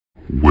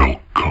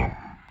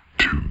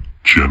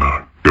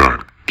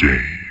Jenna.Games.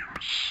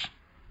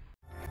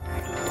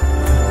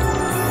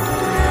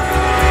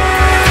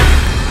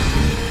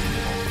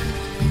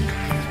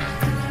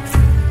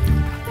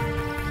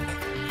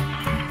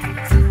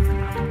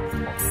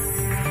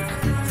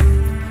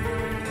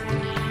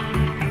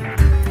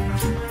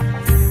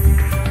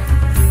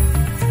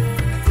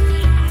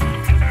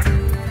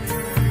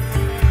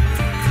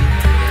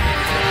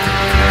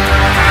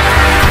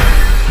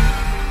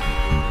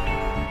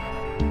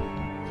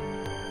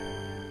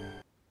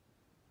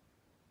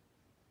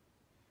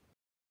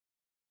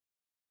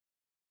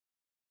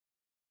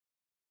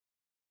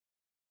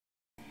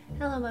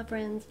 Hello my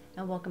friends,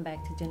 and welcome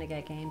back to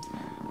Jenna.Games.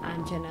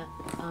 I'm Jenna,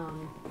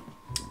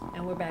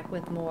 and we're back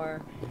with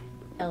more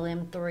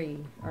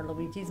LM3, or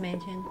Luigi's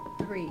Mansion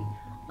 3,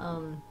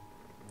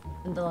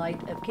 in the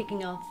light of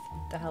kicking off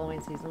the Halloween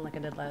season like I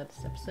did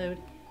last episode.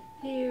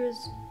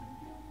 Here's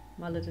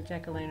my little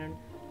jack-o'-lantern.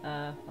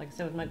 Like I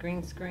said, with my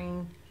green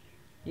screen,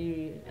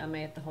 I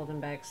may have to hold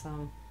him back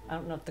some. I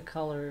don't know if the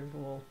color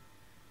will,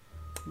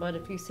 but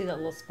if you see that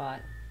little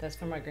spot, that's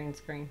for my green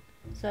screen.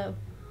 So,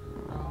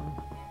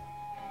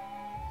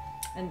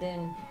 and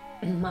then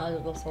my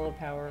little solar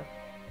power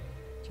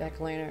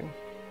jack-o'-lantern.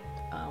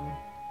 And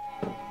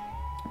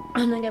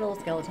I got a little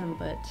skeleton,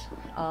 but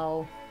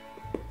I'll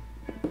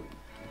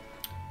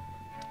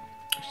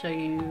show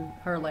you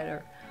her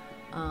later.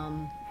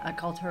 I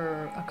call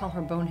her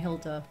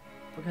Bonehilda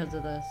because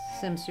of the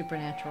Sims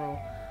Supernatural.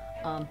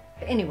 But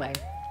anyway,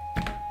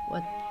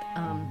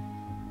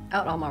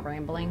 out all my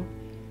rambling.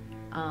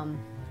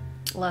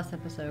 Last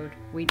episode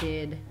we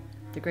did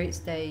the Great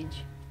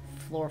Stage,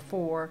 floor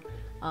 4.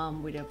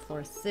 We did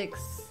floor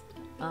 6,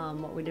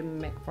 what we did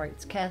in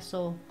McFright's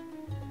Castle,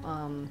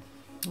 and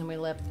we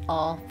left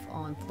off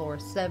on floor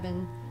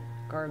 7,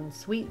 Garden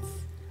Suites.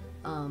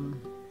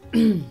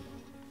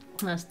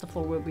 That's the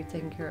floor we'll be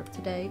taking care of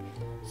today.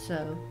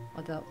 So,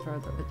 without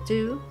further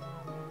ado,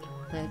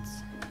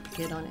 let's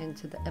get on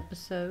into the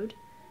episode.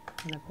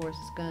 And of course,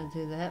 it's going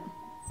to do that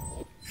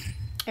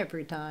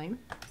every time.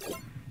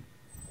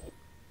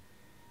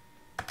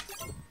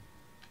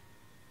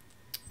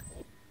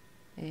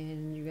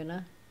 And you're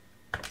gonna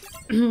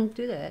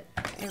do that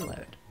and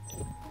load.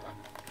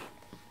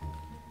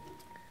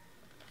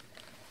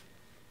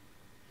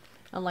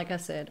 And like I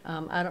said,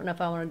 I don't know if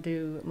I want to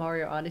do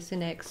Mario Odyssey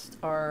next,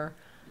 or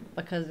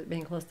because it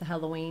being close to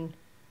Halloween,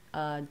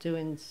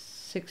 doing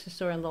 6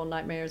 Story and Little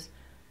Nightmares.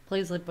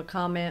 Please leave a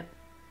comment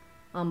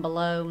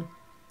below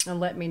and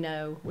let me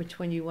know which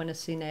one you want to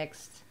see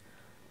next.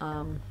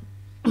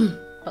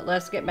 But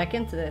let's get back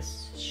into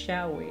this,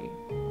 shall we?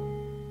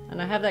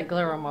 And I have that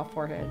glare on my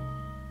forehead,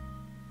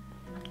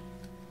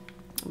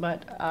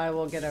 but I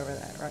will get over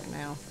that right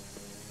now.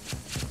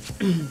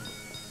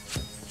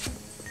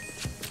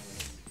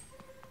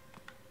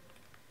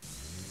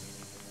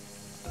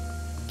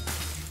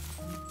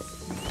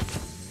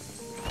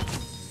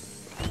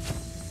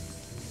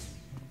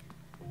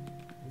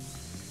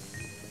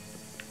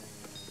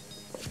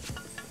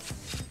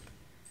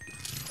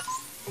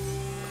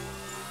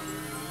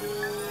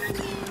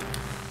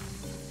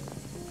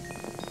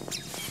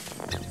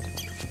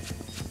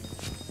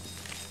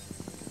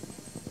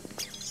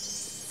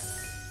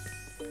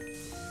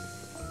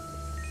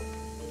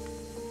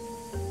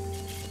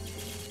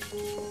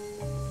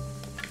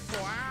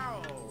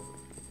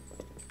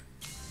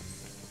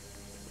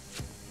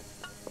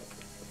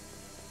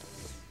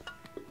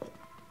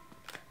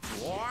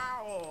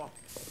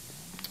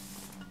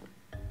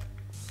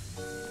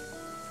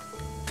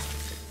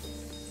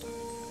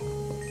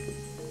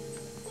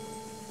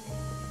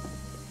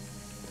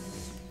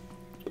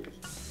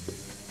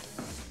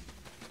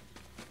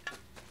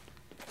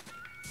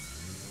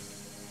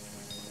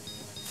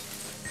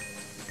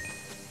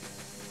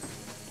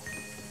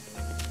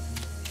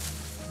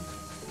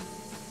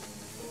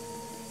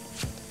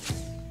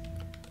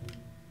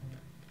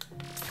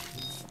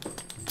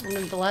 And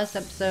in the last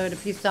episode,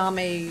 if you saw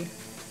me,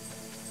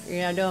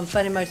 doing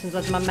funny motions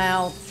with my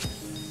mouth,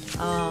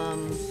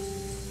 ow.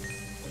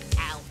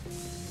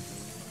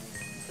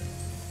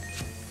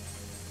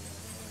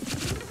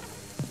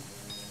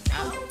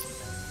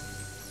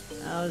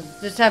 I was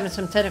just having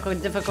some technical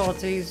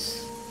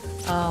difficulties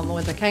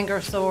with the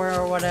kangaroo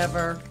or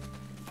whatever.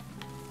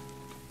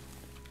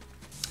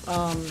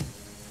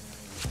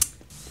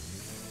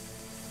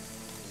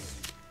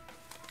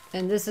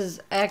 And this is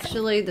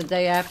actually the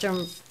day after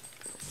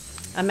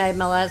I made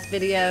my last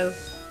video,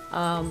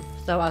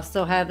 so I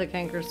still have the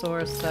canker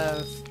sore,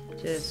 so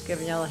just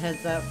giving y'all a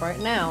heads up right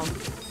now.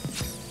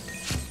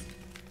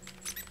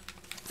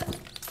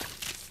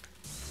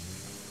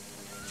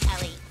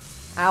 Owie.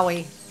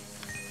 Owie.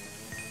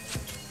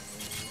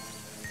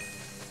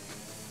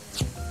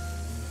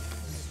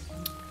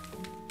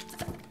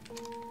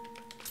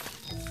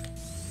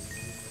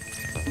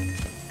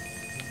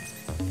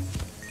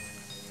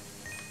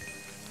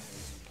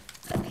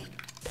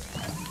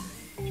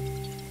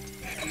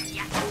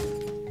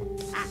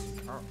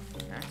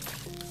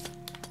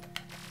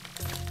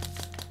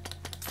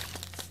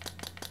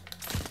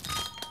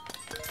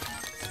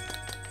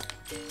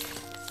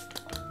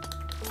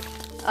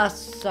 I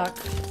suck.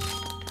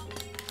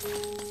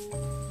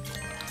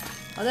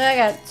 I think I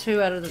got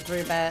 2 out of the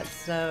 3 bats,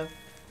 so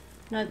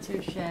not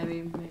too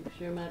shabby. Make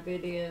sure my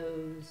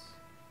videos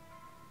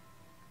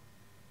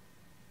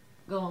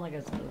go on like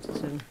it's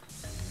supposed to.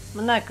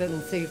 And I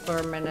couldn't see for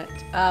a minute.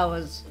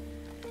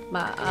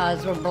 My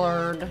eyes were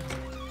blurred.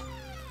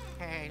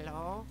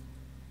 Hello.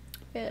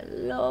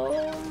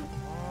 Hello.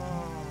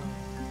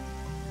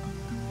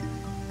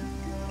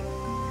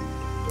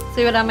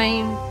 See what I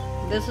mean?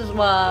 This is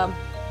why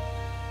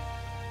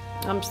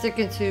I'm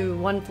sticking to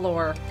one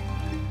floor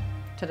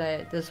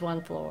today. This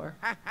one floor.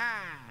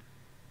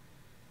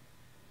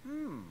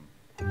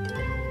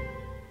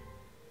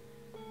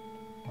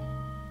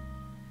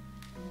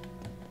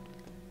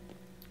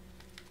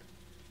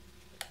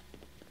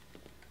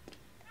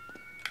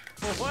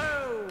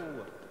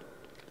 Whoa!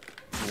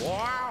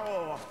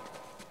 Wow!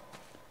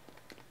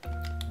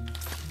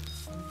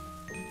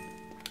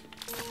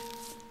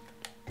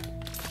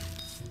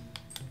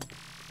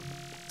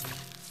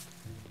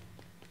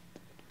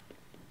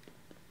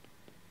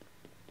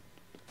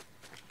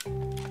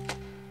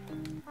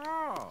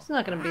 It's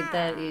not gonna be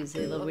that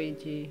easy,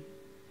 Luigi.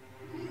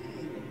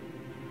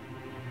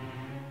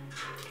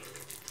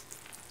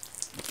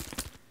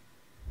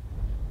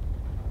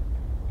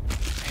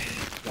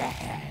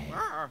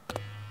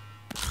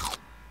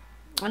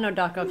 I know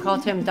Doc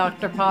called him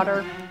Dr.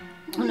 Potter.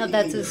 I don't know if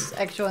that's his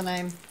actual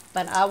name,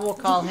 but I will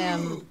call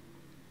him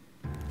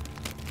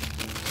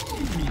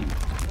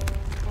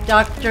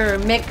Dr.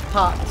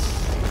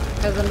 McPotts.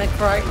 Because of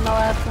McFright in the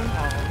last one.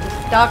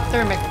 It's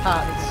Dr.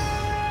 McPotts.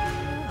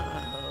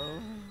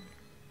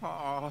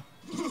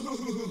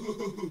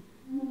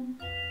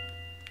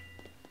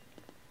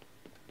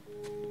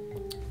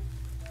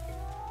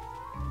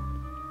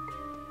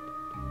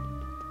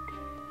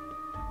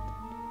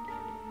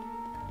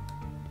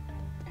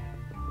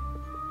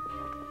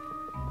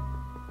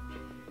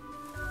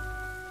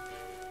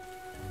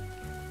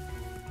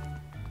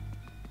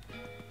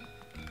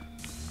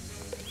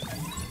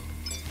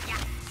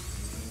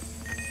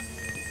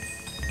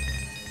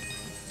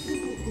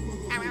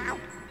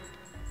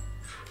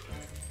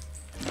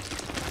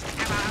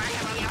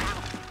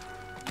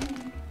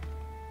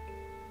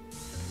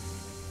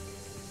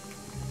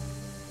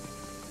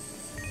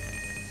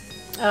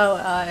 Oh,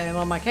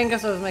 well, my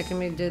Kangas was making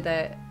me do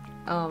that,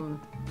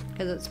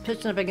 because it's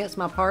pushing up against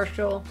my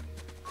partial,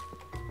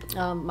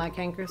 my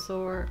canker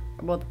sore.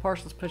 Well, the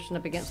partial's pushing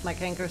up against my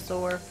canker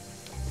sore,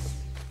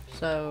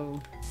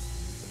 so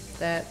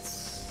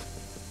that's...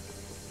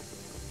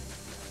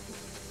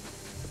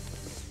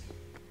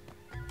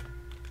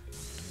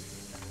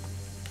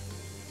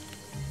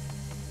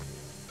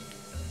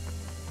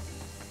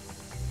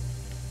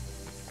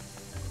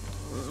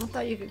 I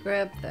thought you could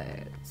grab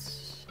that.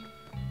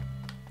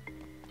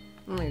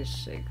 Let me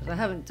see, because I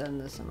haven't done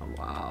this in a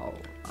while.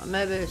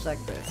 Maybe it's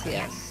like this,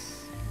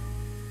 yes.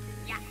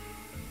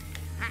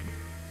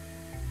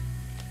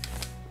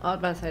 I was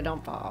about to say,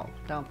 don't fall,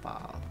 don't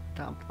fall,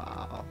 don't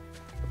fall.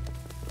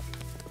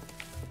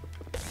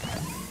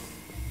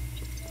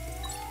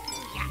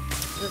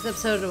 This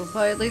episode will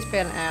probably at least be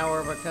an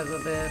hour because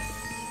of this.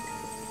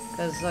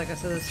 Because, like I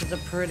said, this is a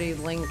pretty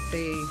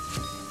lengthy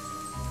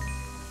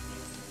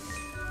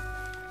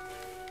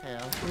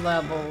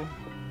level.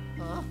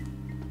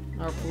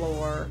 Or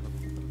floor.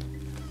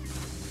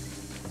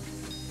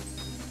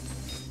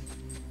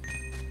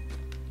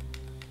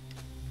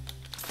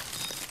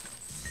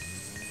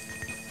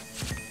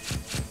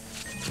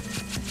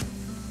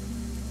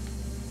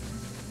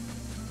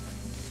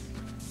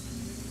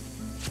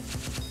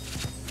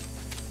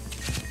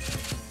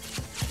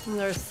 And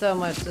there's so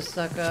much to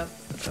suck up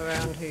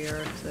around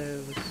here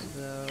too,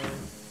 so...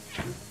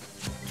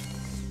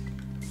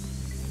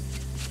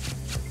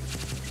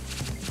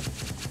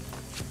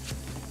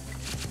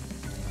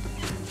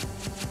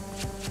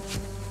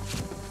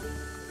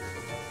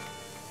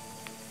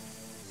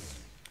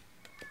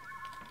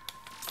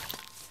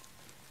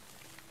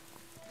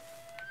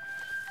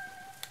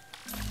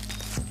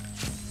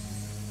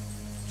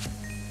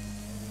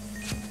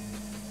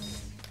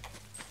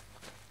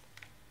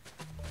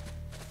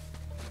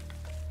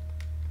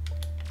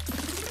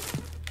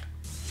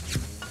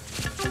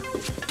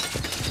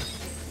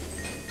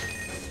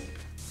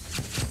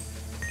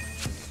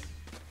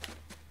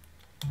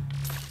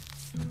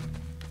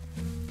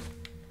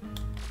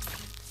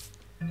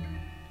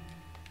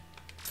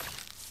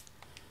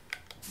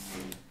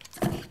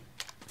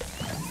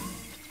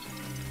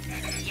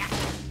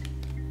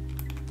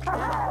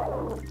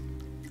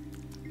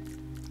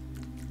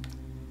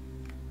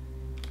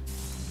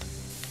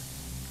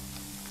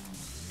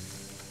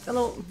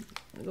 Hello,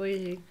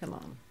 Luigi, come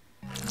on.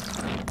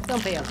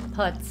 Don't be a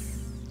putz.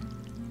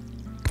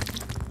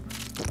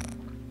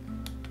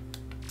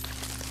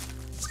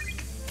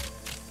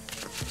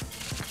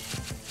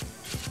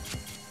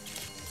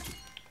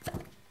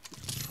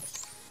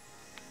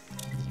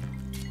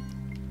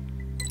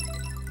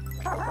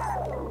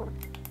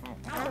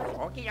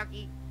 Okie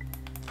dokie.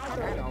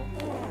 Hello.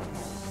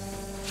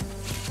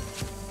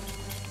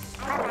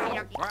 Okie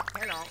dokie.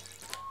 Hello.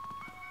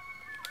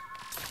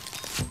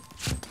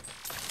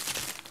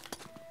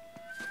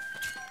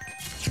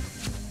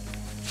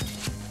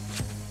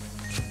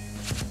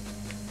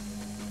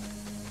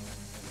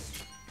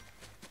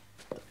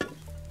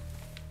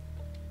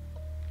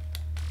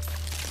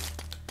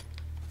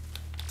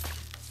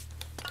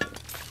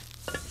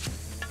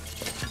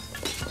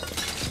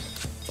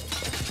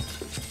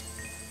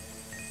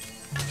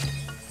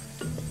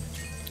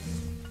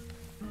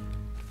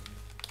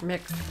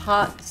 Mixed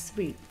hot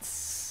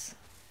sweets.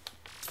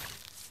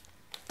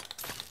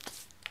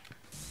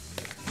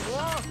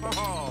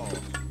 Whoa!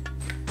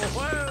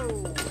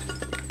 Whoa!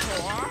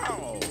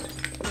 Wow!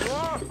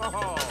 Whoa!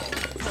 Wow!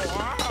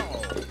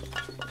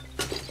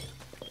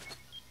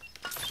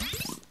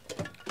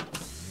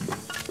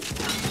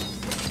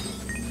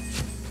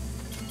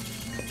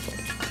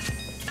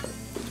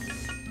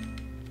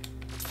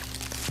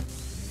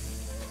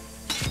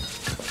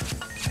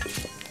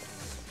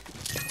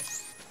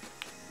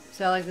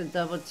 So I like to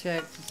double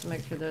check just to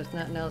make sure there's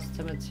nothing else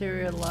to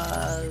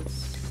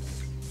materialize.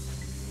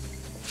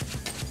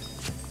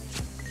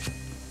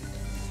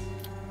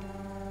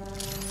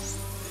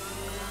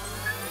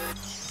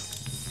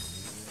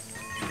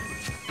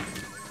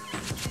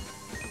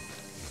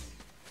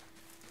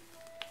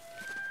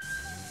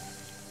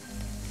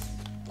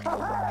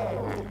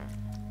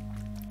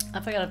 I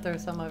forgot if there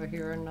was some over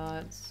here or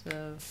not,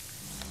 so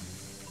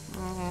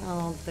I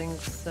don't think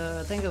so.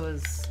 I think it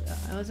was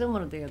in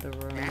one of the other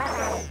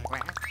rooms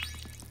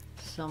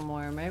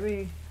somewhere,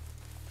 maybe.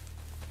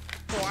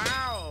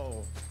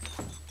 Wow!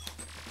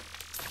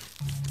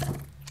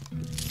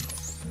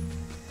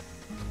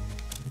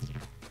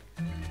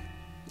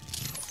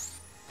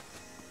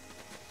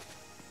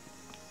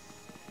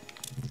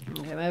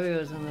 Okay, maybe it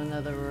was in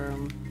another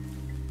room.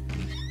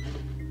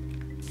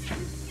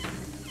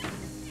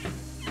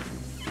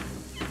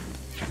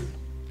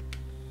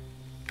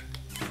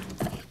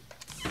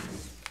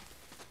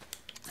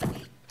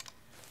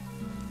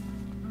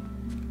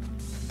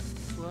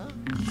 What?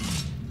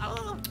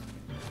 Oh!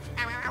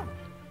 Ow, ow, ow.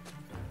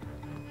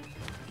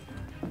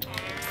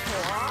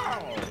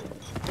 Wow!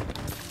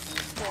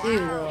 Ew.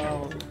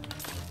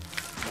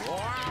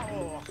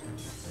 Wow!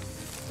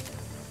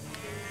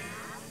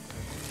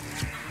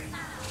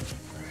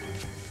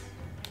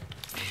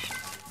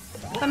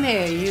 Come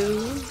here, you.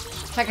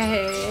 Take a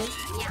head.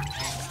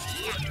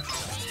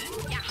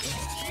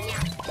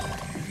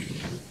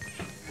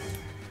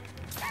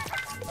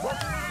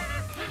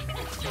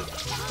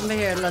 Come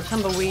here, little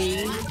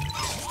tumbleweed.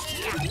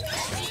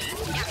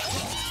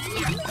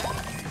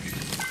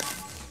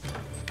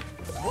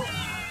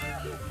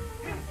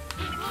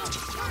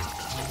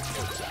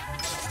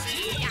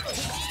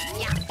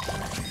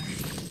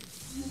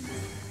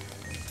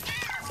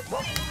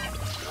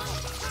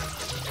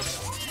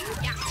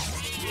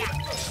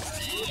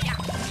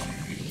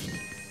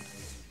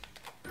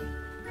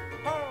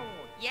 Oh,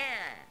 yeah!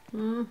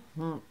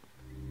 Mm-hmm.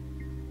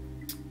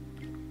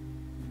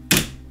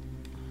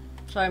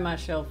 Sorry, my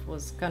shelf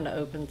was kind of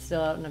open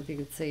still. I don't know if you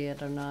could see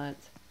it or not.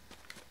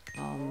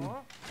 Oh.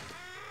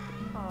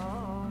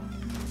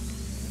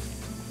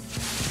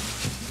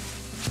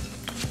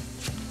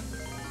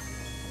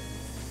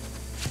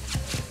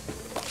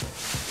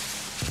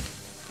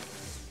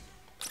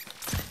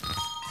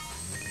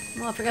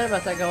 Oh, I forgot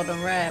about that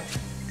golden wrap.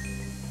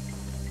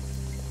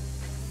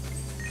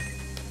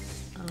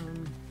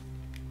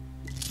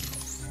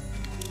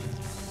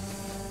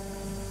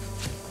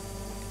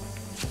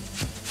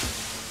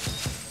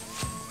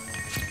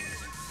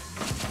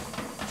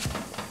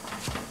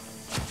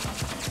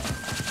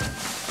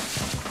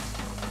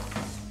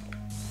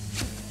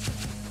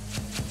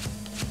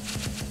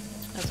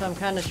 So I'm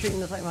kind of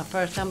treating this like my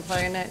first time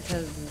playing it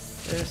because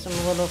there's some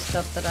little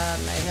stuff that I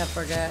may have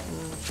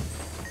forgotten.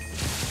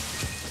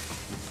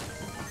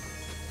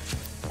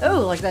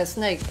 Oh, like that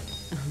snake.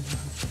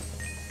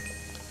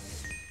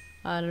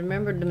 I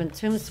remembered them in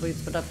Tomb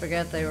Sweets, but I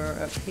forgot they were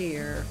up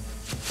here.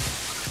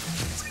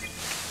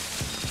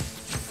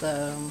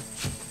 So...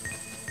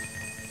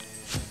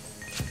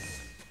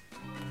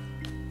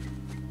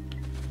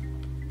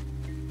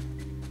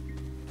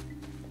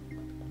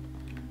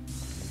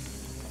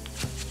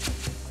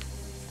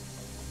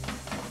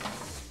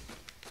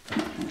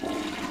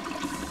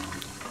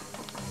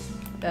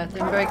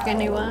 Bathroom break,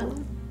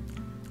 anyone?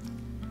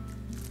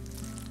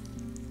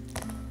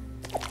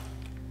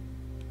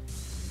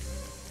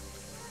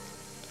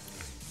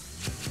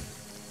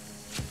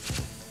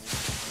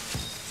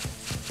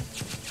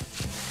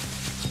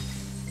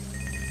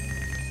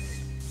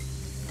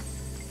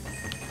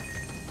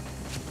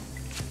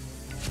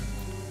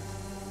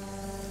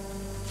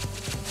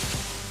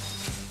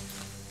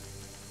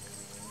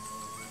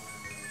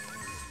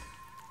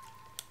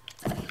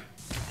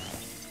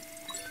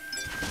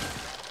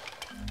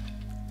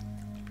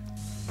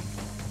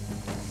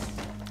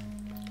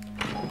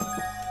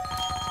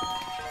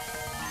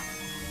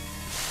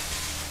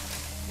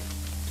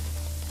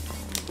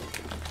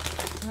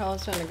 I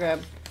was trying to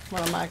grab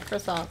one of my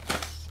croissants.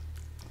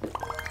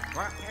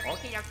 What?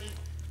 Okie dokie.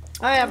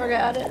 Oh yeah, I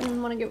forgot. I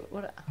didn't want to give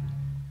what.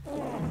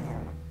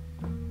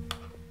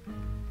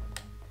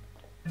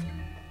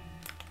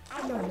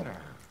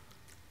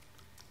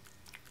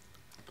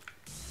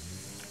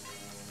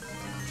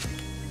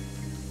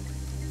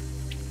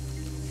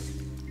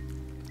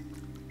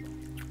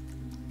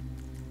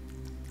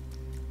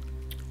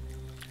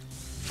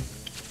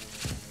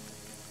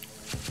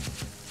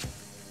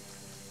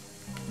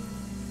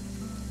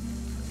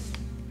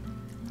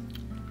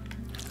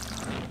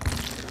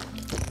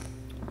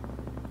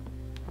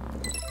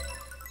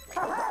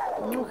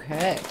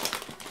 heck?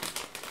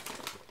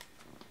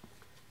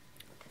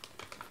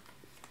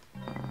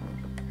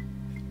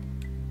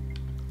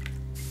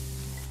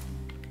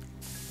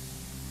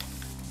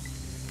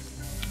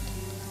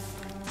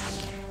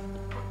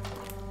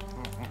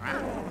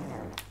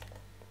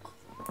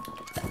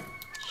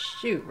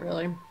 Shoot,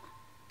 really?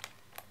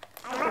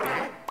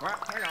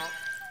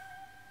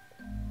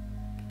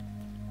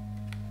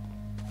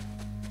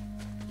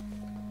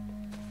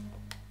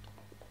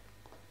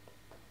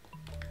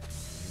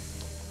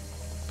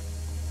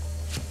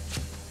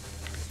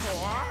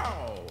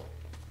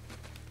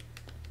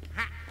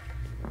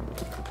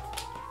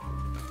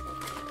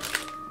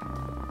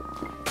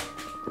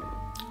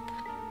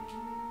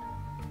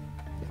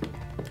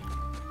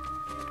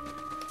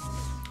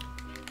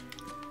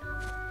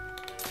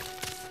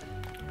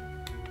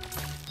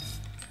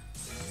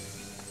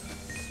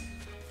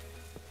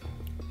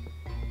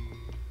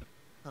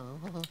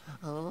 Well,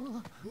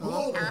 hello.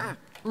 Wow.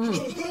 Ha.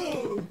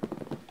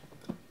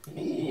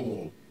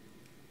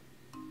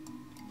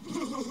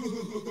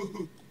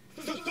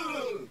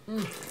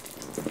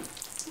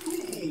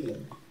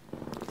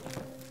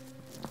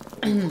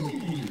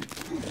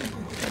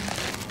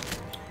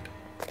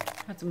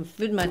 Had some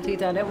food in my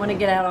teeth. I didn't want to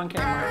get out on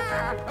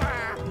camera.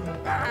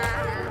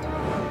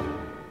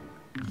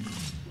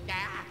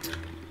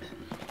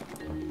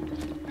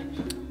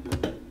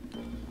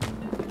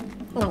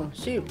 Oh,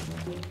 shoot.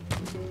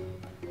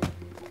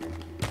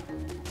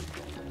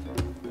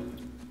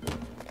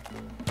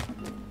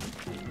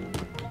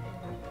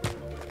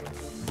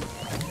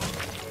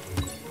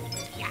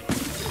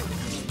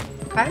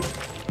 Okay.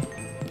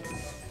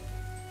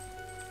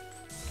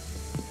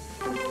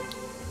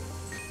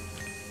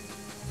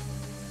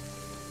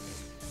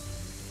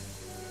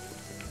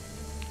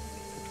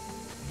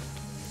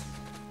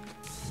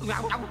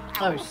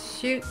 Oh,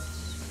 shoot.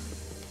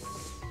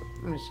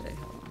 Let me see.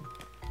 Hold on.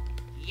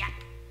 Yeah.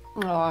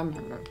 Oh, I'm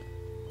hungry.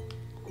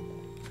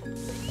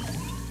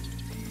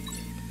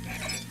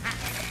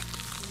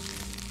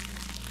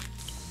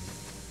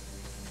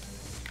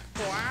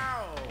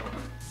 Wow.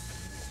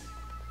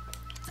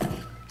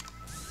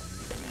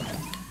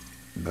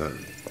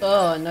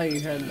 Oh, I know you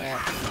heard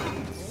that.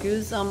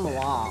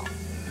 Excuse-moi.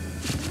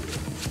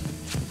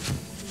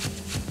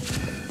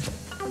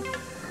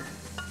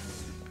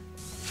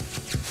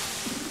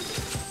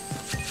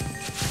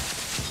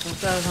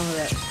 Instead of some of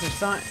that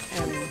croissant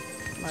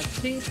in my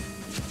teeth.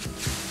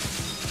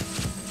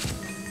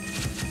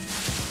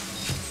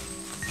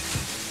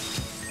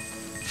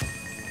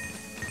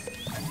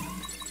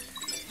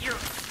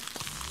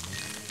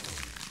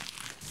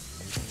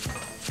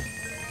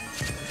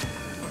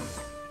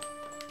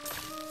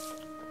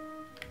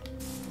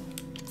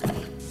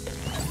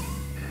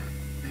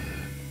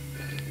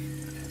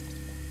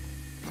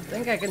 I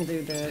think I can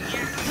do this.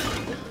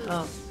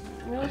 Oh,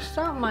 there's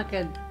something I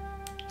could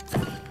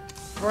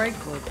break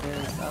with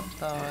this, I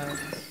thought.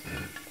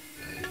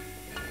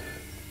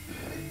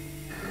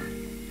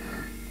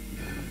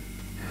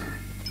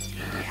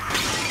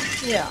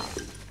 Yeah.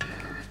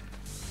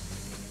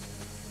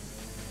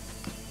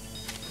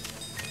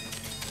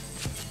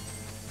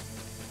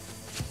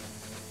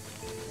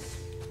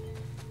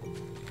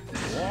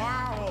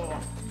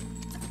 Wow.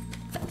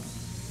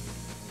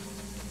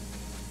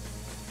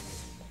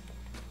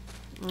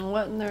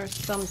 Wasn't there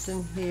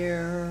something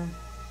here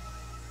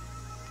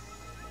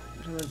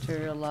to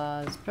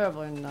materialize?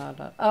 Probably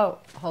not. Oh,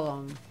 hold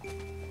on.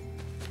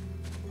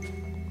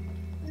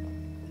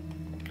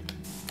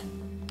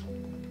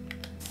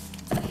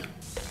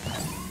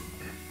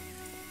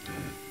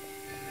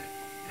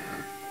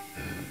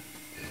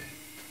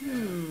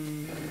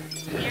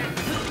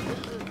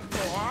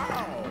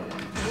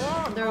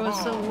 Wow. There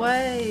was a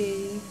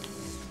way.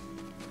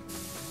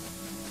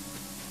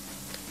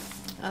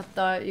 I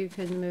thought you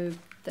could move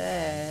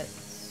that.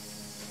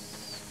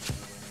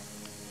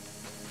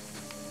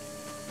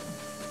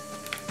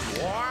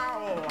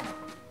 Wow.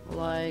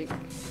 Like,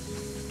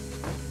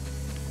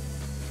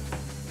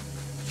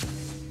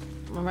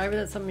 well, maybe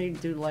that's something you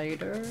do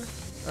later,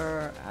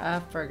 or I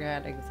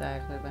forgot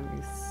exactly. Let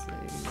me see.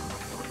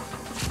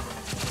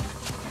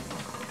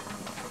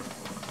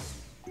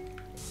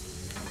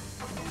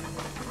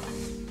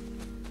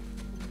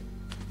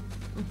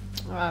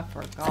 Oh, I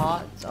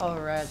forgot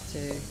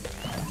already.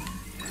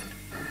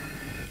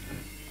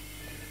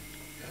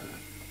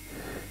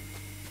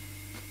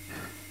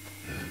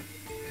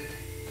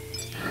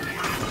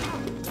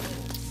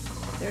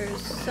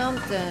 There's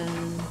something.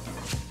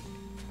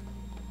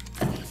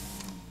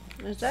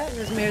 Is that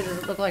this mirror? Does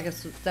it look like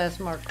that's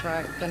more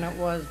cracked than it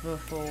was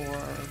before?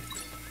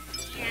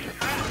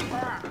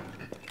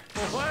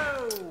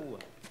 Whoa.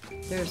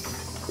 There's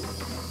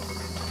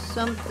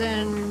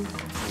something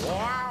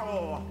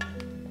Wow.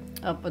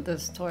 up with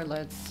this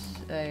toilet,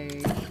 that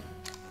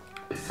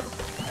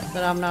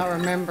I'm not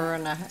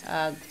remembering.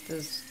 I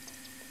just.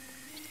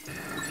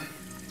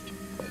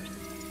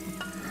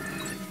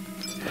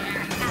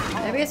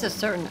 Maybe it's a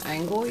certain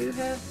angle you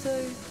have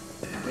to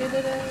get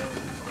it at.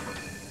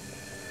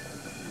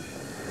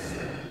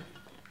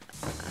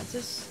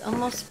 just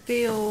almost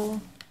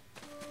feel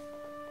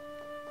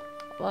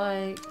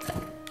like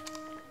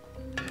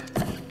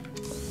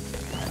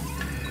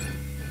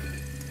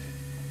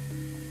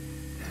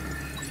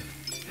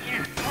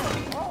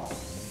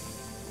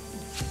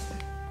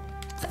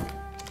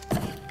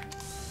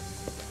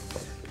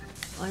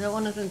I don't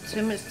want to spend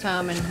too much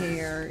time in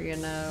here, you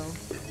know,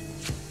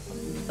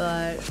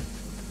 but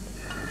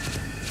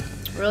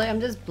really I'm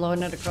just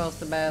blowing it across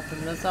the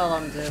bathroom. That's all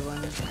I'm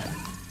doing.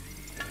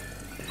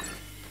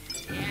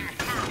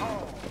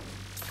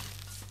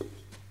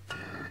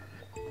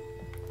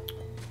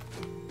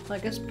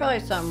 Like, it's probably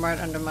something right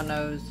under my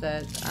nose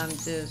that I'm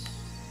just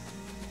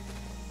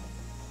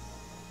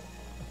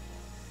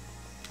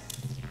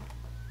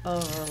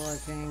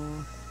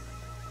overlooking.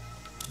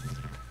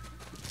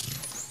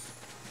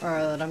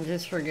 Or that I'm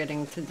just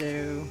forgetting to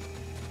do.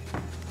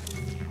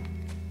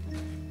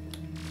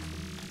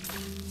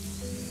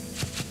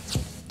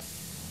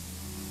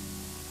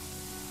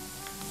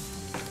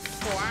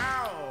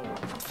 Wow.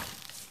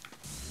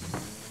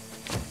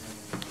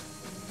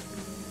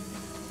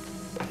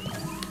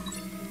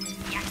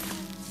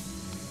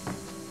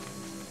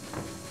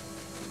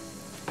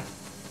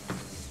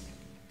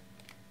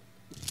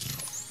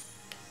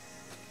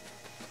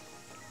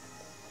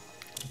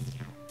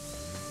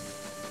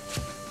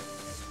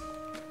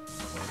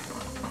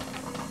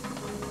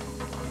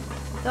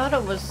 Thought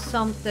it was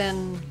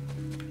something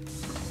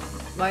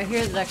right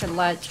here that I could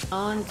latch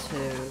onto.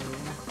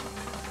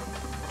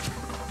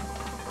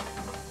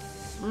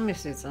 Let me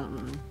see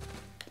something.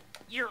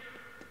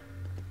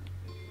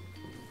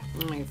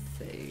 Let me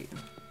see.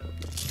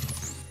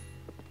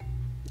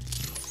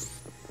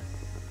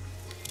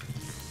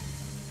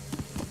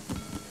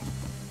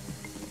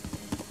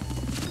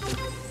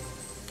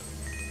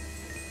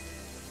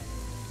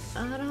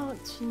 I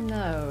don't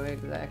know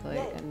exactly,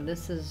 and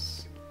this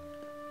is,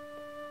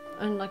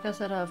 and like I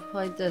said, I've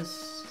played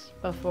this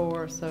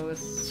before, so it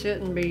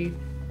shouldn't be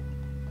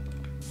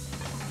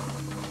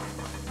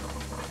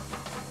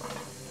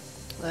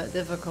that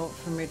difficult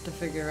for me to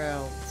figure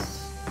out.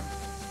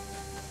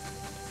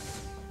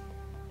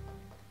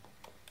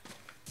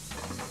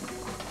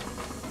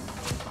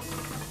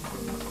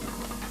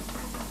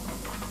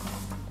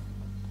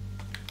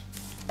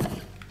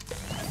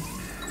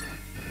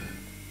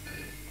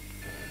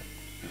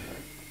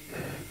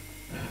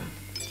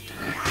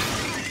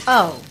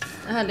 Oh,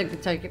 I had to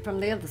take it from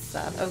the other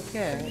side.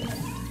 Okay.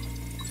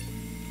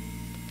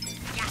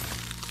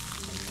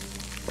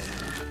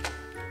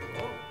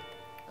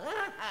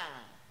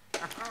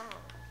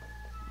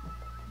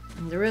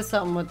 There is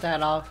something with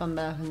that. I'll come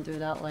back and do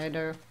that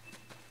later.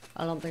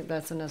 I don't think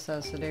that's a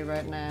necessity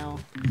right now.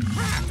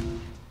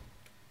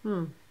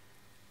 I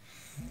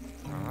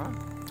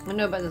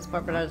know about this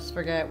part, but I just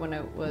forgot when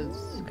it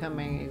was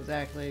coming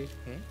exactly.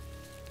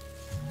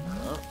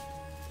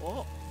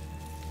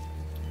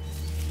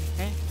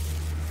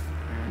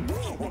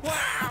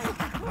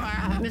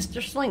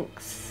 Mr.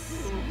 Slinks.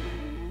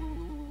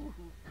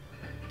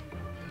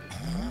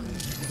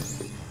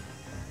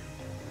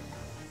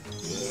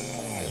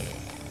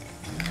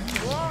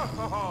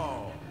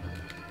 Whoa.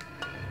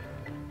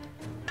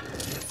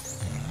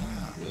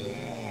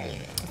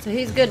 So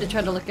he's good to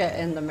try to look at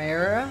in the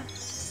mirror,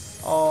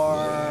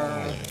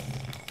 or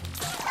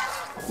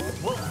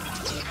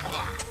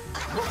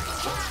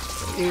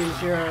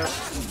use your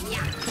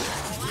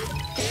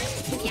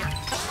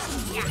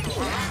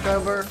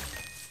strober.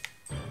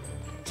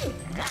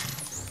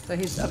 So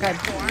he's okay.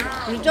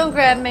 Please don't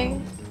grab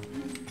me.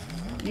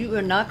 You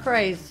are not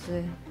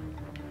crazy.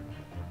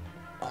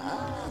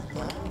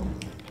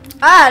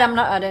 Ah, I'm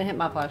not. I didn't hit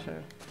my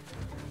flasher.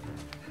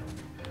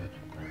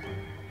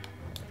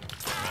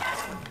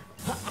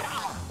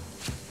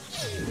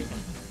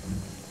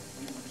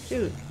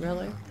 Shoot,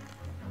 really?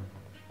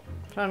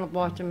 Trying to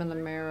watch him in the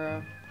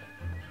mirror.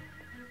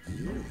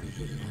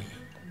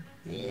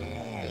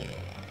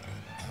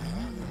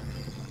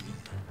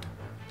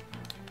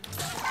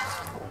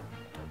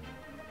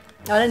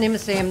 I didn't even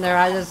see him there.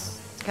 I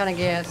just kind of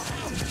guessed.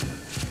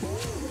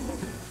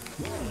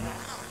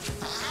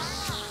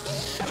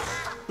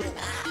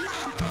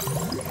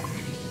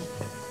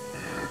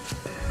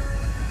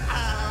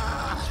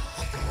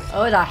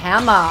 Oh, the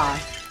hammer.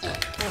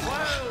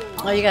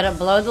 Oh, you gotta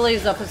blow the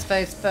leaves off his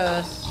face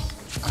first.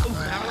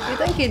 You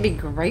think he'd be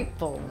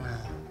grateful?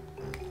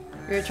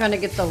 You're trying to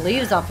get the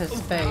leaves off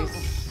his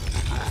face.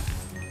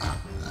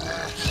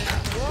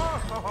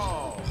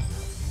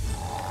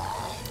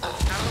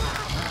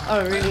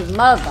 Oh, really,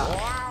 mother.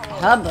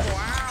 Hubbard.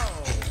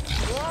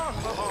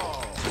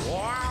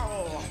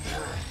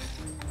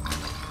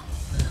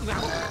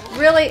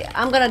 Really?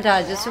 I'm gonna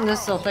die just from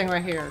this little thing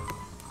right here.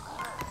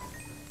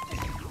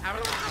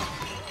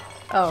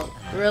 Oh,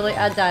 really?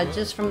 I died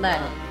just from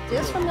that.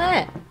 Just from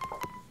that.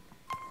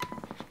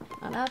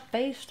 And I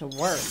faced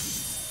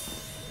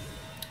worse.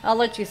 I'll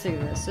let you see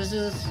this. This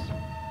is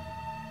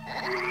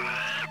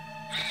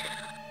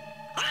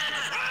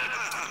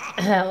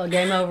how a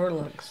game over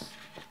looks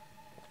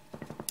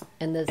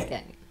in this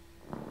game.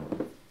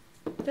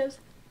 It says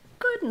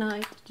good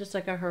night, just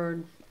like I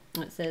heard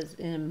It says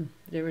in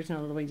the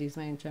original Luigi's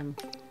Mansion,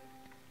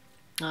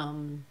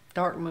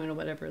 Dark Moon or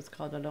whatever it's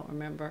called, I don't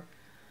remember.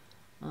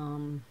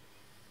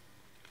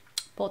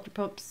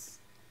 Polterpups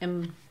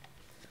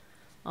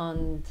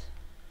on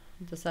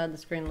the side of the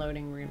screen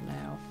loading room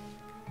now.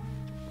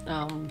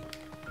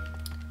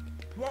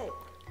 Whoa.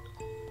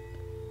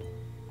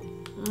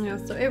 Yeah,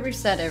 so it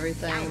reset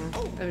everything.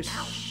 Oh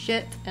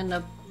shit, and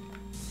the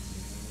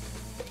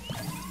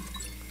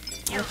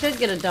I should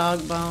get a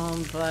dog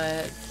bone,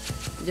 but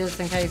just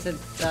in case it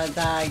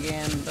die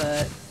again,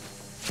 but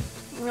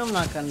I'm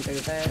not gonna do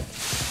that.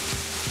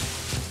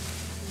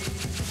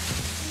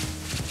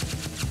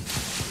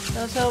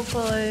 So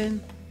hopefully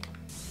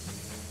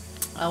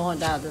I won't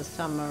die this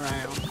time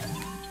around.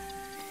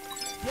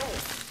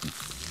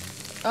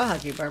 Oh,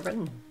 hug you,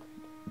 Bourbon.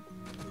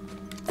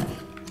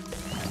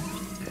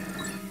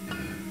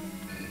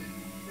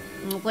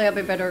 Hopefully I'll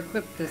be better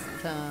equipped this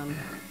time.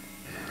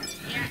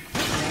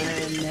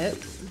 Nope.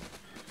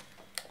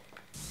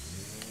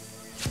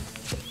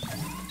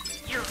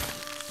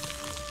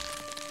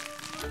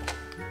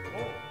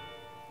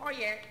 Oh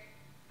yeah.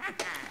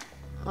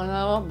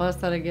 I won't bust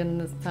that again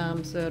this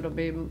time, so it'll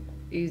be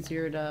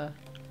easier to...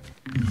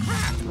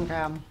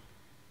 Okay.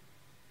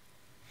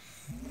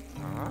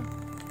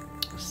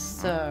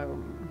 So...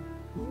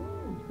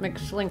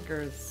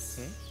 McSlinkers.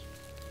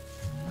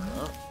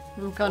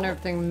 I'm calling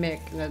everything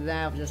Mick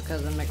now just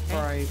because of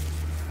McFry.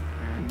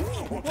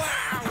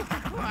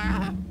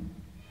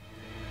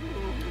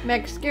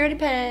 Mick Scaredy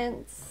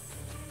Pants.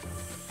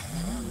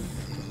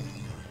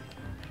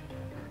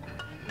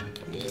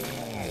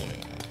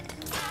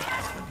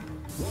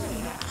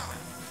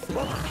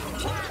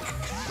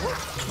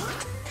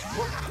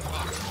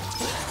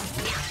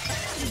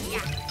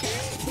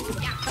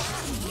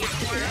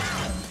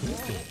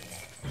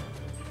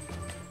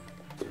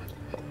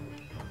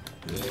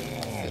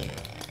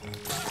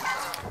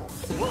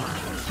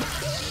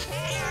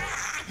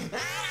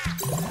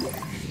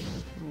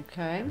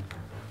 Okay.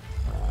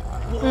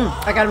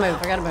 I gotta move,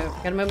 I gotta move.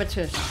 I gotta move my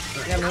tush.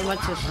 I gotta move my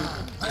tush.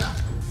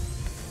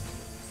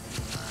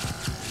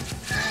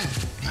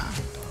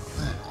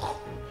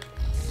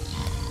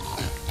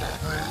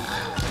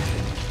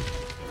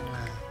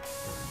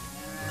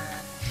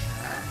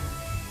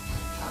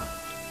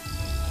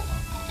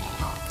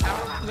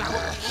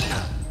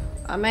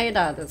 I may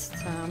die this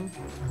time.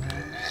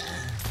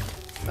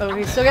 Oh,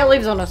 he's still got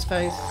leaves on his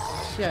face.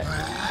 Shit.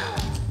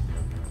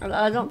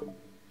 I don't...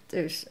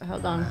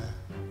 Hold on.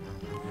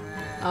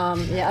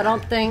 Yeah, I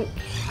don't think...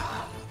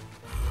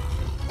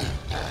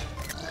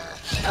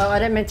 Oh, I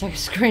didn't mean to take a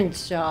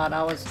screenshot.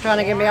 I was trying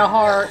to give me a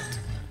heart.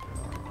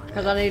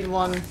 Because I need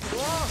one.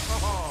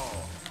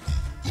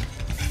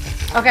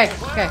 Okay,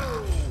 okay.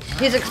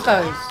 He's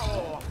exposed.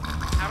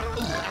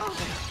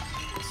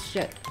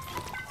 Shit.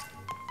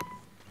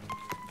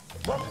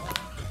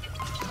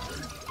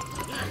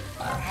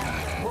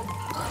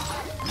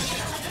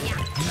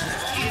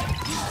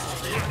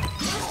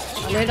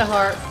 I need a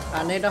heart.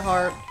 I need a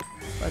heart.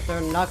 But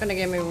they're not going to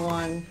give me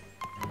one.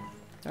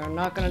 They're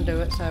not going to do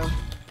it, so...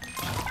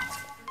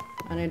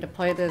 I need to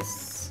play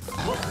this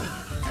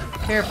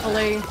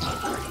carefully.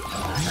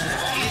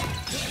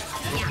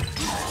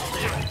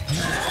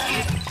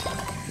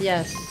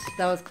 Yes,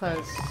 that was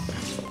close.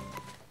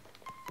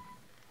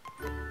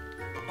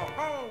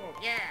 Oh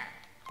yeah.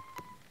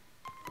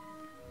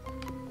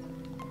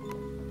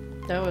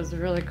 That was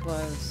really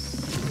close.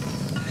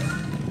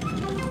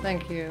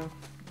 Thank you.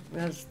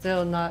 That's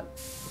still not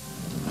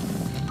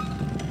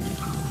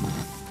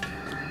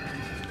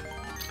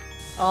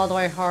all the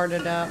way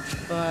hearted up,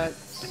 but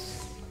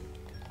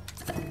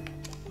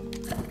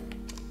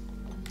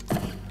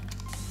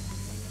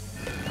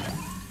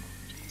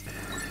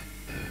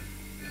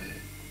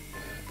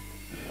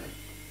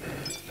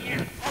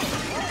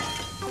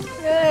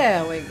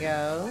there we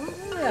go.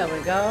 There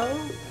we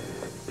go.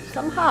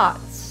 Some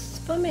hearts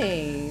for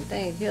me.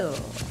 Thank you.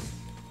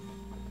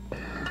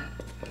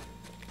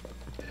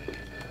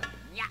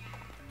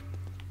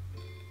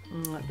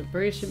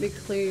 Debris should be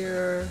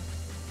clear.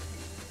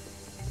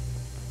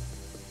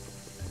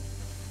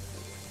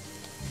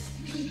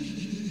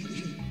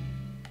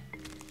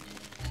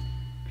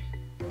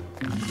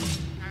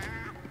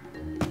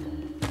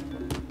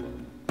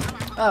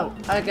 Oh,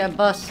 I got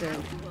busted.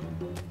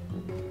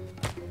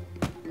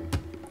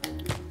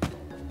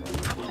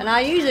 And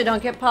I usually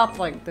don't get popped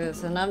like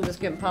this, and I'm just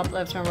getting popped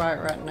left and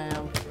right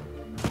now.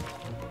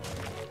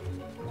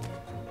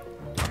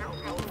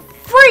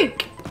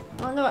 Freak!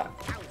 Oh no,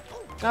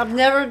 I've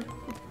never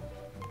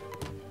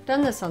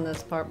done this on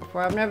this part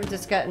before. I've never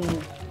just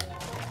gotten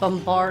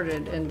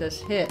bombarded and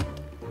just hit.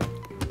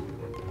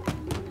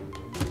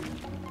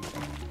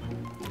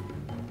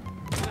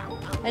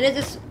 And it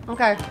just,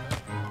 okay.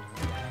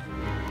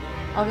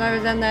 I've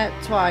never done that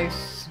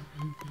twice.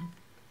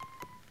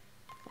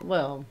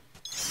 Well,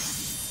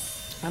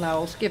 and I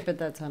will skip it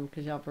that time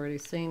because y'all have already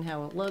seen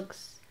how it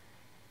looks.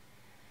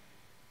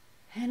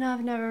 And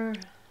I've never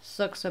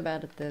sucked so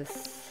bad at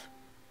this.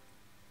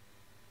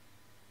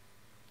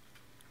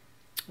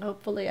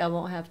 Hopefully I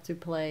won't have to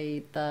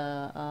play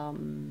the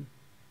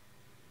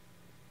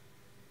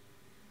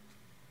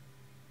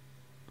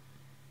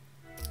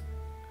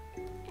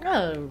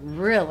oh,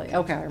 really?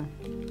 Okay.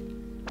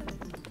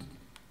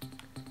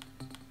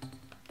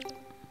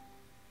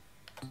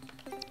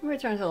 Let me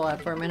return to the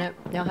lab for a minute.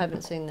 Y'all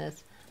haven't seen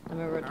this. Let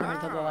me return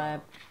to the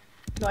lab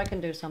so I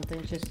can do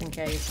something just in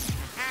case.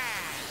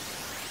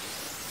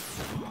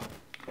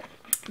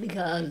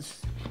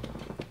 Because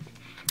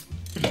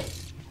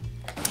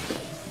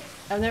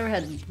I've never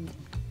had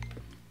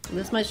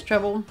this much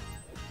trouble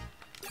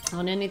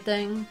on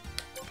anything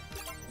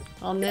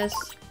on this.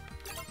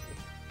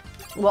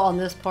 Well, on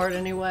this part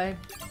anyway.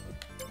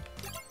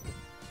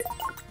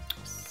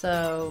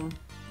 So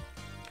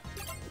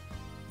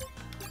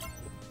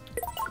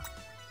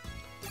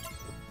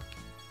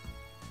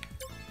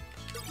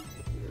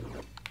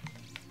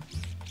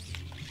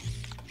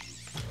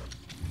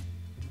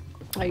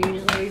I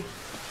usually,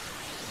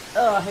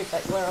 oh, I hate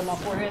that glare on my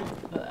forehead,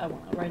 but I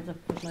want to raise up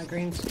with my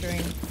green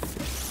screen.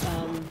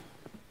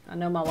 I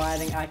know my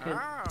lighting I could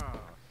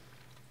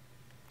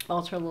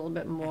alter a little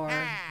bit more,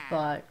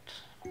 but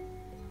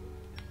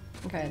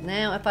okay,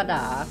 now if I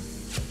die,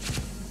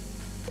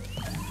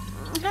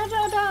 how did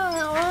I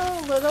die?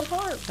 Oh, little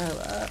part fell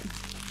up.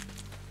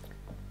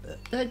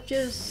 That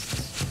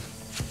just,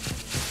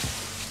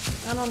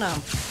 I don't know.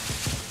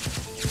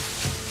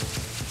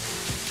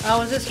 I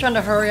was just trying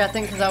to hurry, I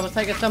think, because I was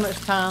taking so much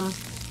time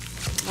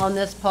on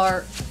this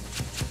part.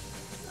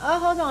 Oh,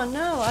 hold on,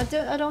 no, I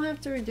don't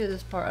have to redo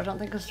this part. I don't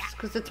think,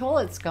 because the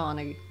toilet's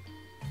gone.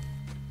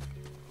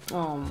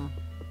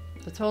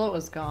 The toilet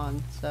was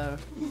gone, so,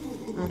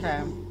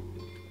 okay.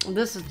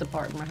 This is the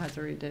part I'm going to have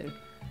to redo.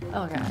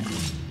 Okay.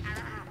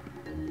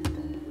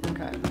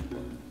 Okay.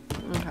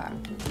 Okay.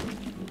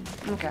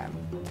 Okay.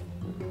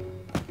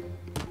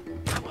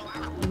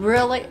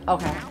 Really?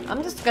 Okay,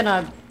 I'm just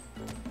gonna...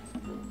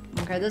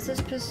 Okay, this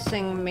is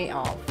pissing me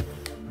off.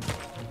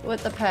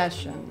 With a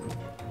passion.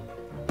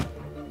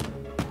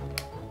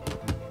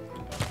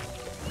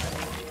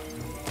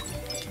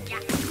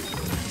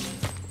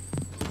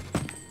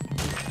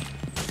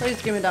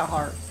 Please give me that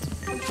heart.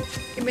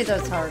 Give me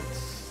those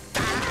hearts.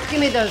 Give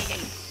me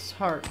those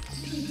hearts.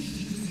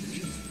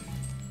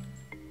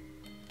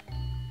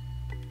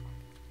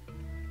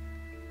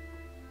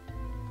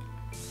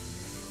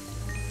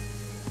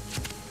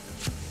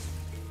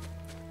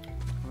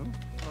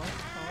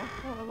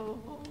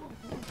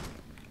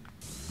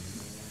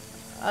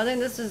 I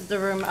think this is the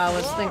room I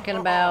was thinking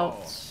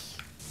about.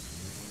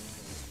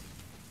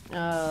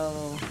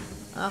 Oh,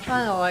 I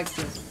kind of like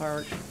this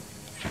part.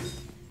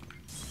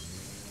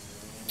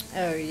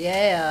 Oh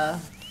yeah,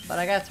 but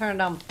I gotta turn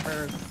it on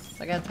first.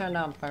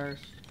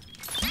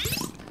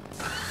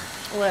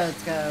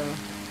 Let's go.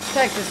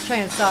 Texas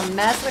Chainsaw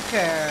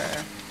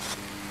Massacre.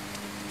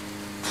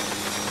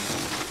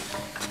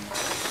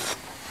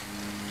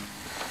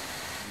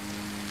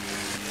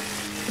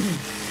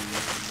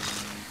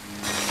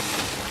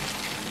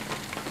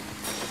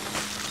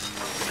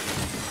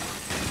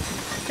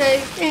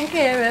 Taking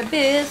care of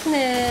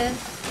business.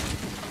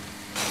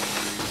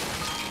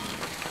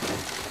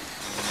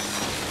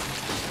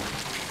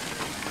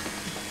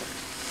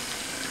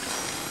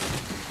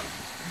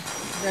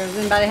 If there's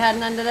anybody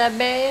hiding under that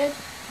bed,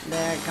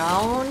 they're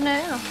gone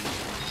now.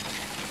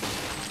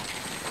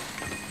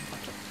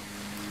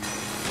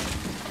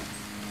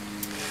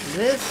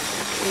 This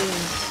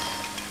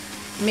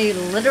is me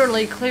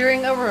literally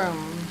clearing a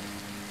room.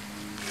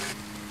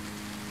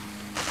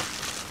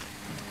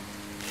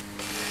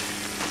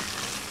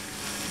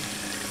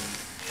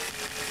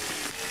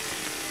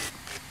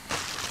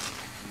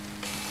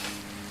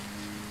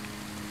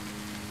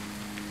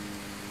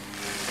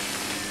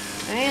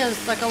 And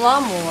it's like a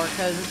lawnmower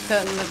because it's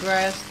cutting the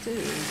grass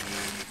too.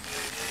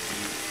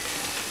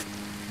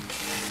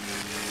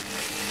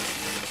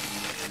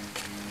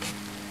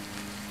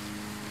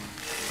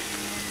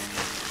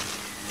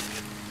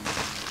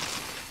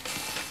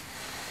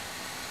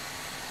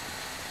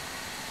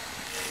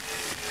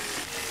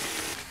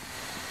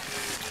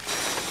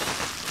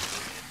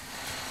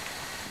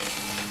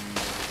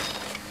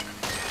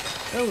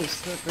 Oh,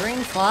 it's the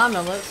green slime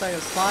that looks like a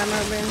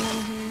slimer been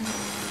in here.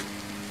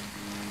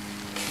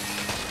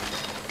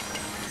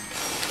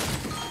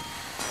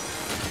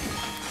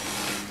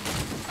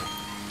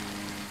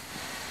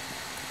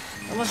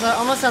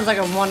 Almost sounds like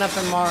a one-up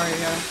in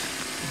Mario.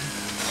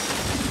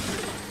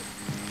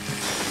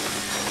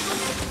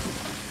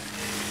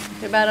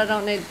 Too bad I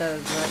don't need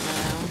those right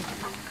now.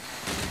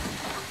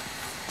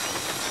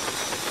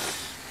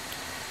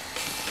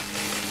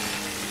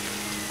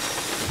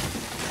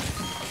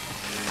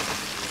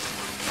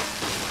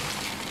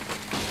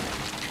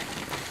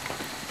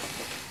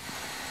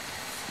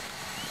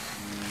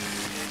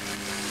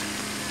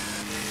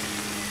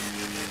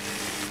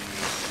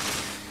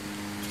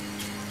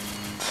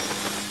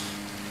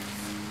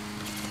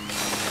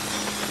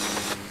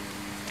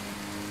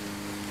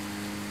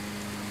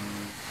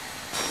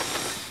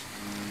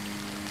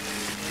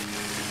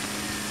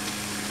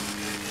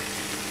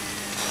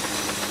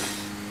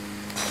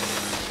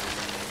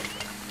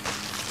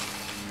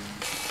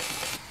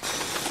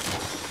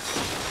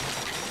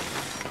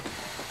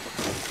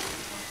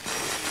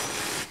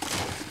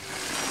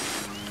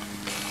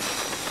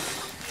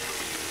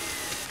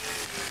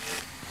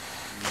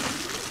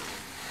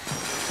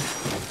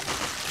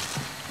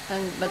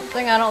 But the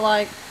thing I don't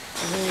like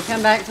is when you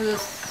come back to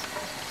this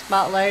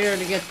spot later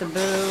to get the boo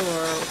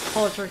or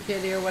culture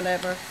kitty or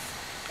whatever,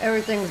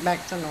 everything's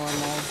back to normal.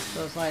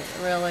 So it's like,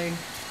 really?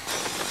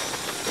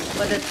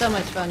 But it's so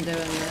much fun doing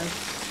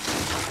this.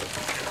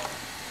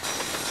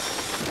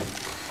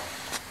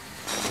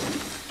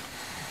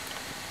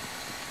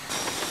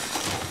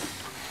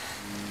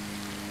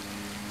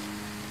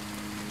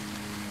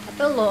 I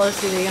feel a little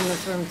OCD in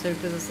this room too,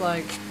 because it's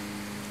like,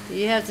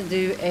 you have to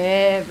do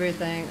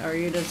everything or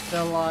you just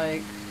feel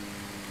like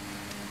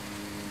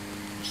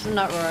it's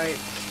not right.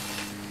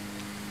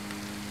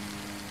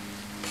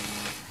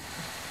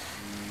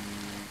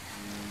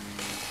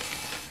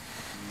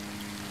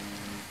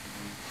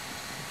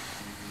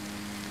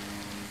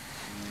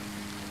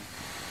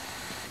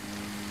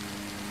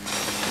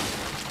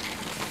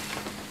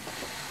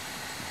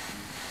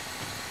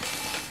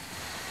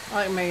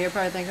 Like me, you're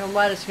probably thinking,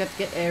 why does she have to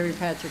get every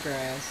patch of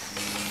grass?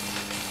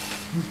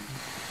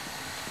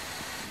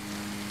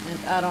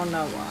 And I don't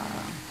know why.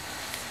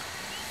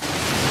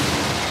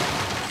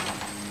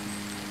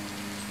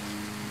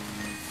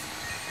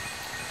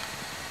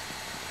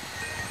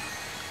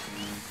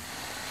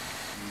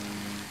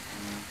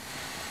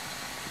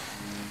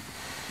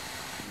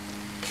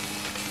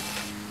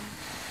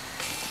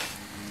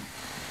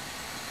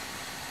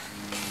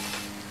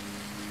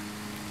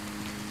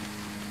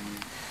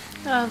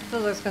 I feel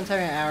like it's gonna take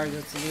me an hour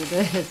just to do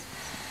this.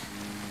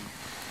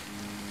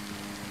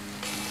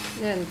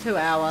 Then 2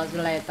 hours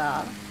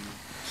later.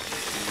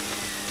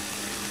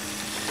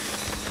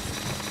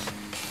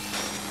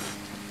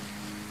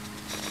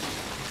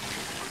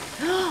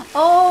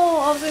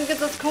 Oh, I was gonna get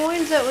those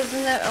coins that was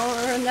in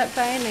that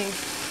painting,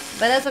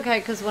 but that's okay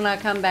because when I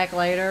come back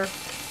later,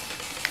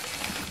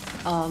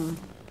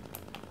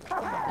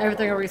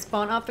 everything will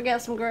respawn. Oh, I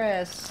forgot some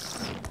grass.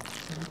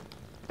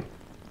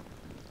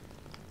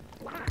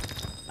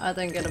 I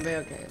think it'll be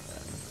okay.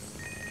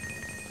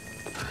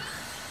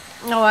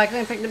 Oh, I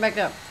can pick it back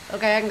up.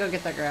 Okay, I can go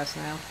get that grass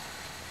now.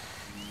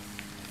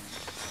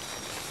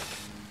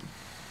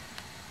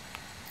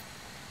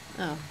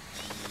 Oh.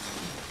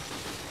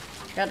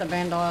 Got to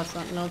vandalize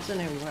something else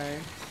anyway.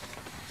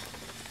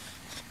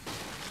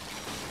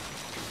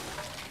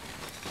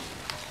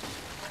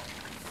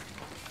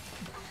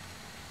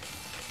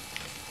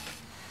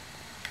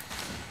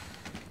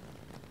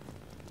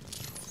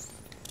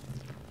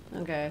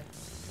 Okay.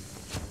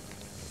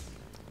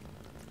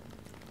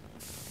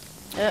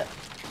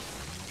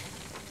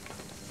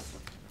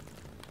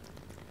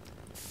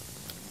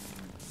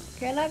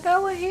 Can I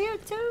go in here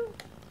too?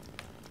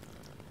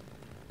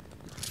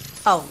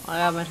 Oh, I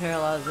gotta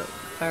materialize it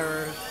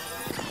first.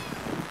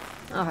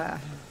 Okay.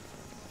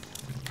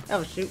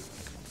 Oh shoot.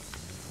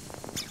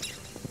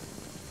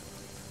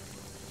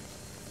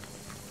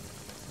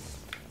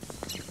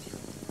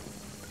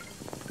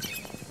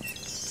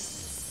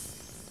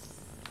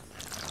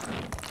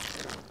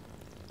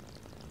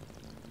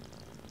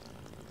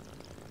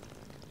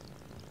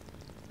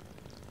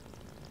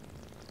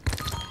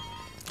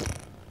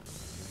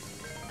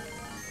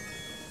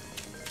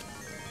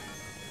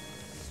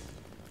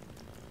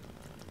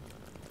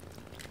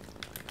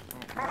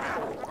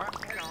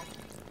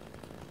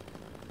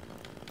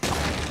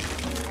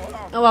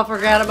 Oh, I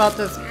forgot about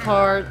this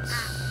part.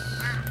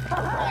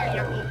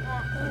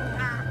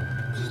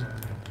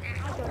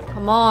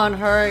 Come on,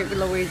 hurry,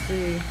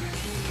 Luigi.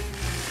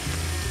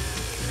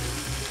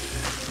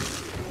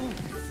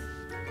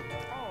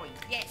 Oh,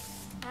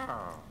 yes.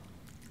 Oh.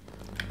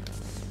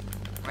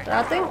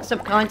 I think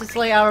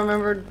subconsciously I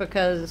remembered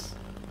because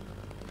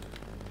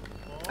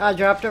I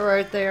dropped it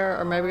right there,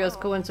 or maybe it was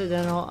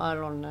coincidental, I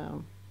don't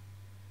know.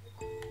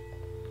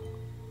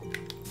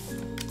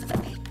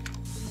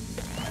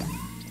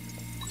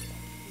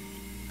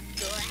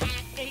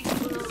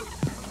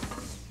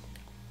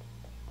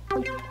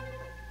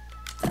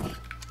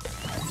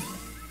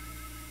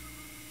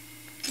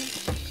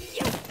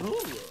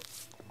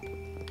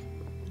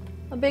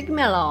 A big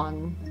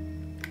melon.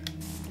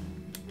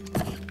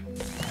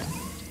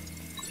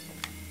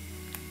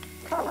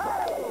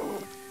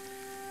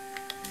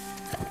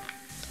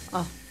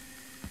 Oh.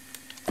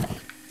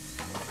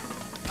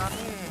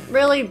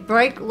 Really?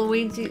 Break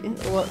Luigi?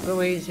 What,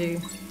 Luigi?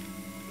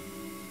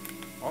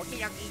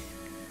 Okay, okay.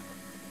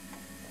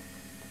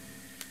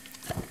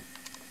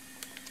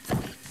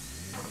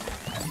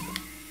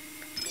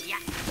 Yeah.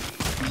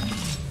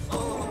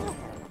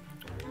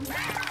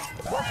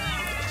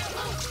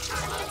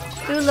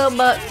 2 little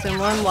butts and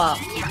 1 wop.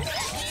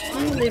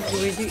 Leave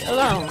Luigi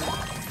alone.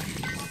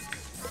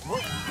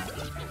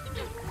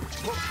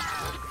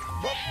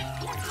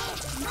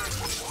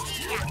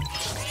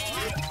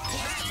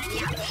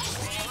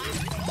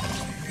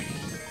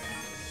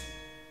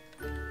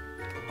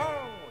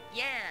 Oh,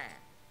 yeah.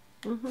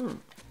 Mm-hmm.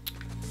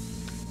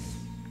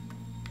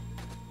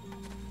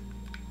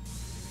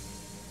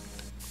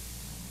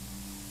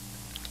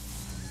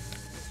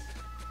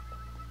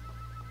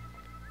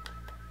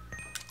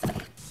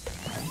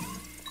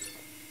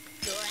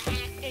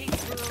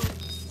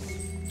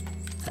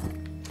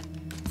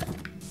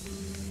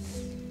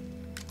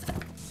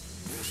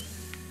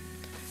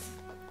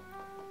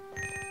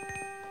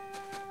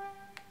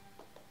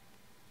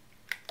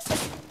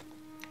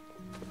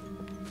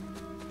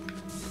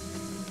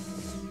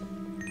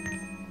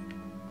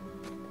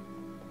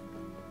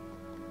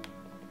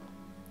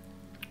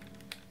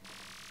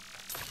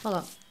 Hold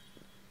on.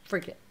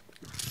 Freak it.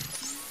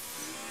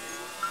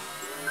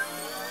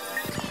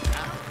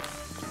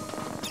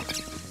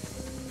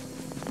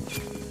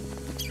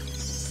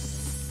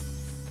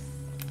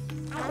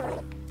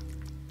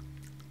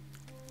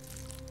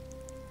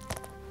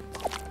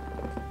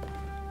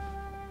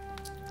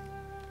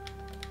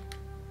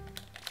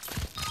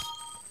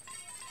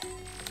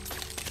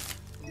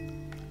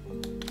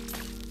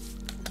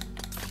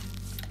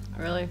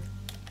 Really?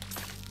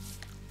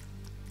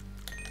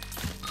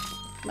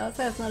 That's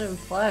it's not even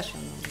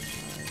flashing.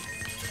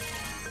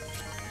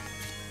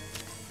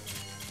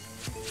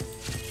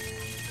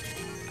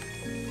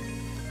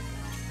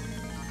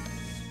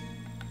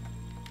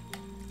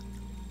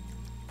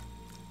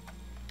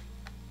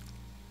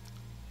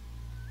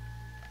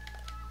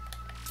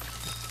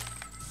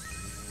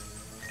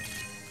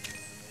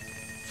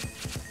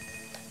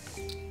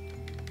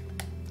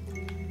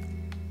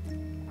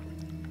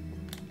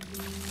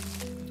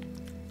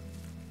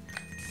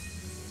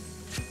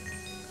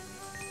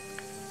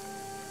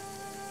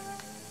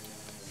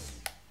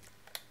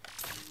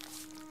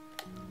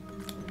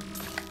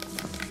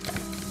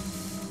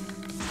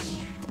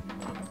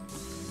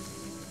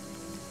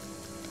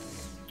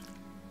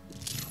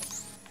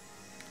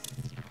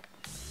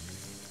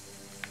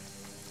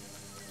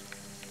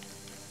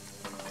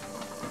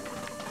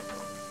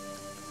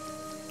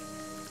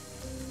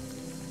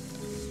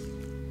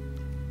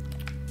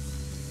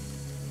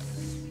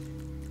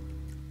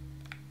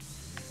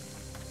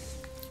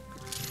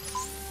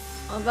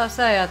 I was about to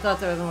say, I thought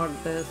there was more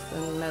to this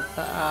than met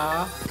the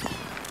eye.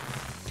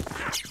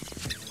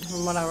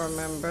 From what I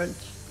remembered.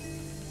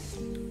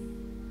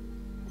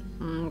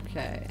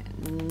 Okay,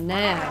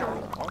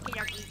 now. Okie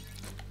dokie.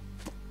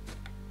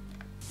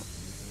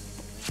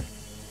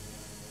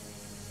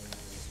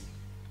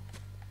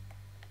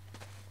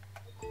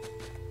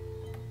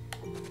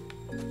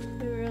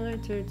 Really?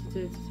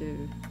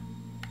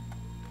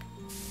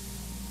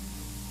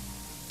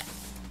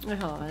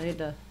 Oh, I need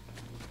to.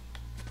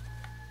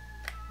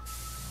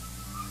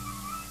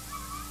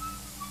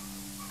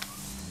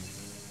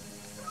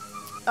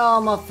 Oh,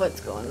 my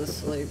foot's going to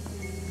sleep.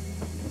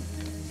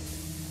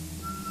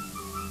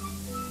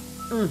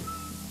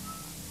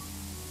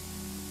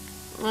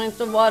 Like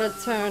the water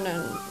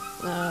turning.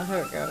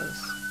 Here it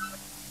goes.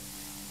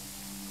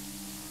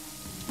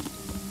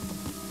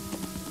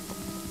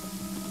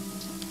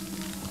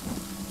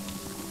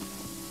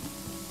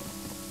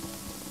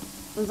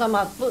 It's on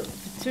my foot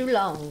for too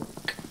long.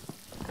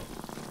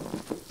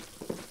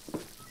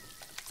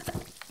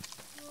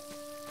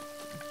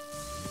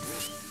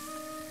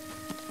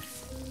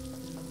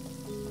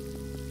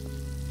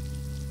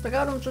 Like,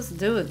 what am I supposed to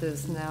do with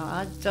this now?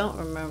 I don't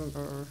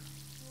remember.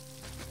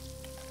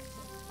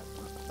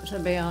 To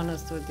be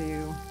honest with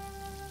you.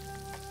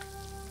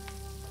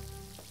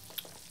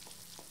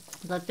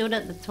 I threw it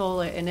at the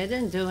toilet and it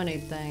didn't do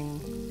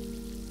anything.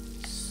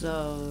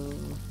 So...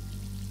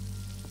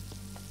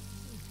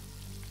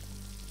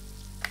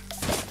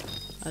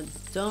 I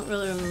don't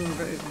really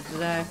remember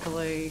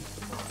exactly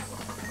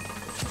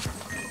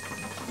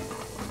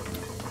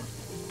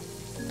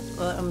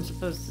what I'm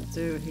supposed to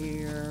do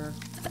here.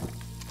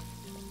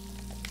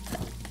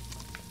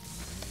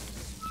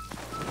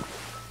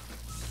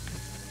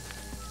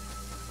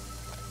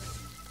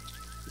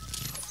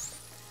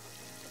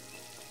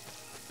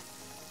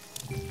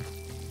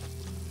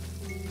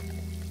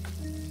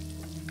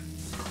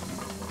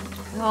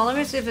 Well, let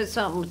me see if it's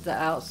something with the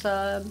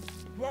outside.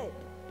 Whoa.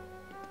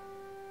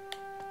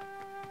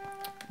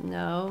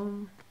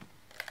 No.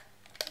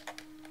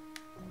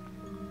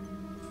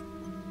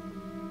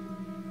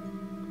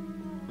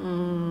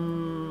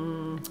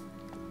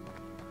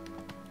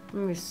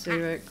 Let me see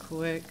right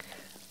quick.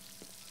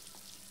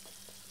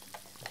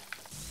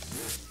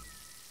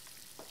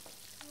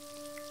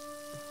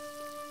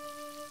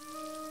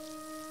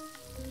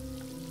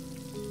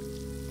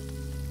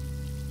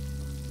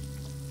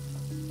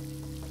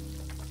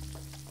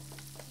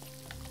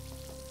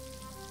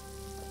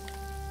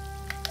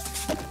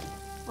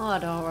 I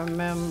don't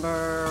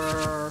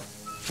remember.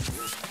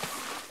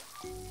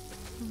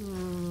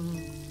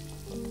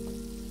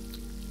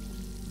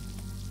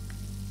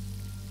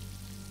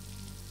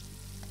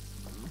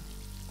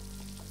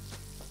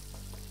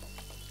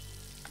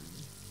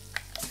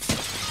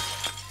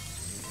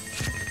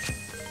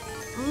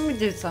 Let me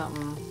do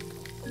something.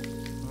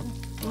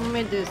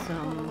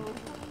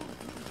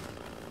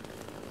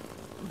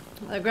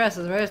 The grass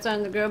is really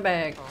starting to grow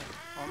back.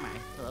 Oh my.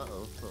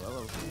 Uh-oh.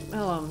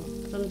 Hold on.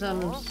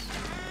 Sometimes...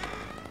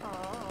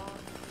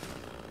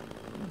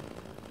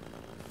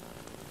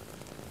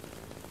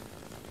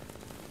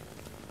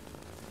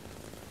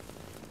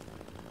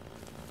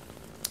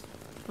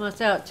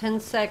 Let's out 10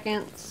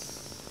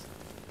 seconds.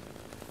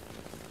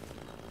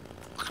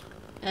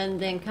 And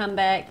then come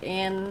back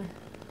in.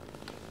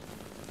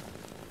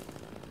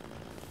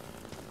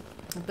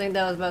 I think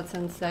that was about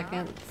 10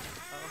 seconds.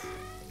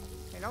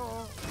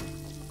 Hello.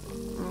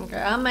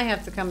 Okay, I may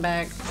have to come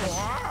back.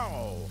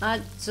 Wow. I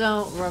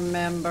don't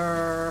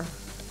remember.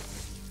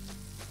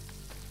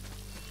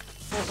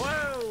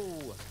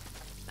 Whoa.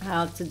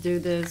 how to do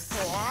this.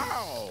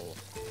 Wow.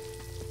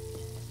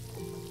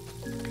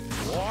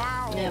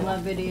 Wow. Yeah, my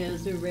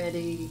videos are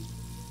ready.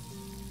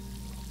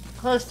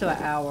 Close to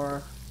an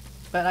hour,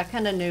 but I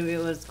kind of knew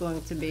it was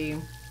going to be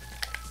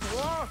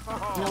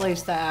Whoa. at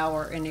least an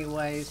hour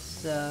anyway,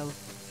 so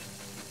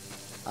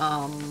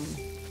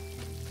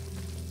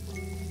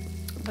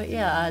but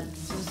yeah, I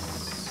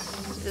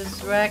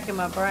just racking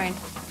my brain.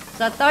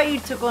 So I thought you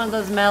took one of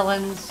those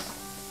melons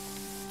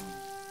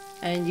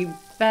and you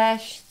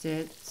bashed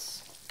it.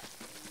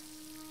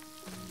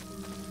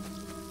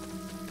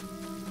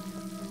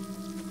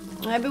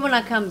 Maybe when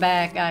I come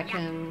back I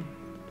can,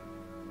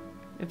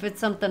 if it's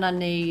something I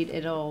need,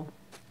 it'll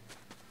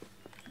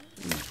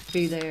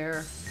be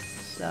there.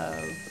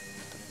 So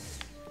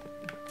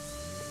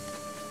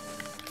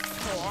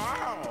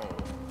Wow.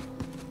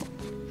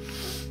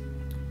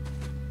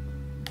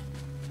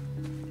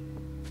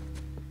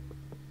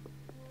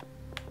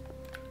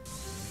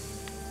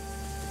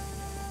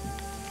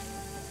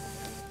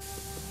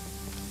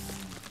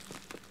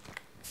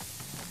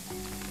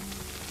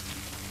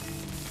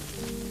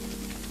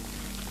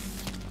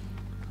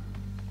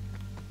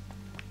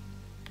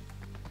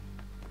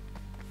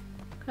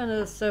 kind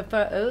of so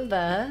far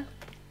over.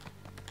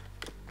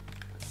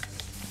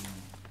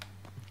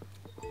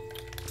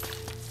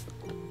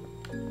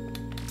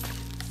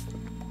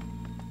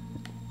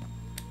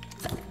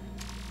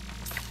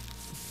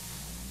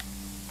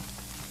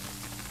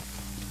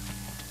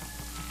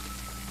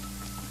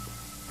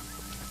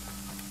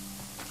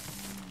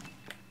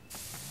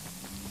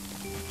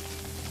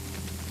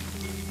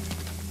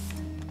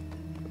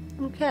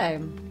 Okay.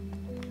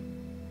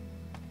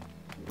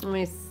 Let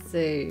me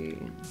see.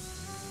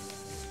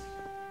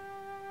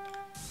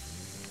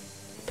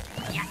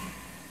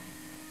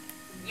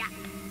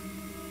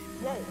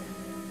 Whoa.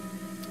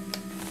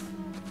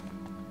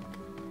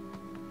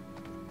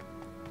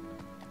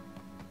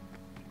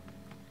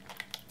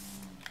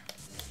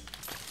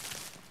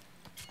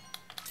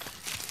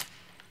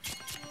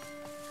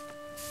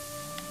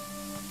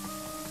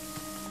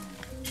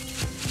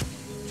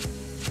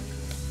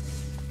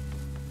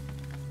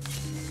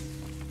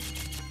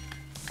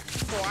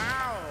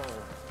 Wow.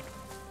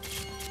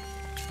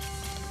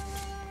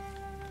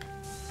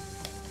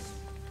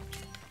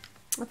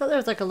 I thought there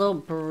was like a little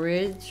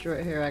bridge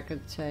right here I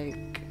could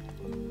take.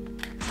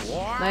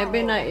 Wow.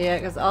 Maybe not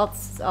yet, because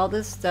all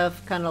this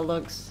stuff kind of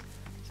looks,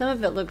 some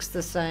of it looks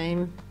the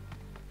same.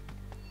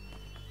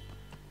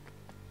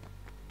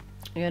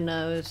 You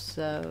know,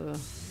 so.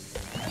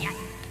 Yeah.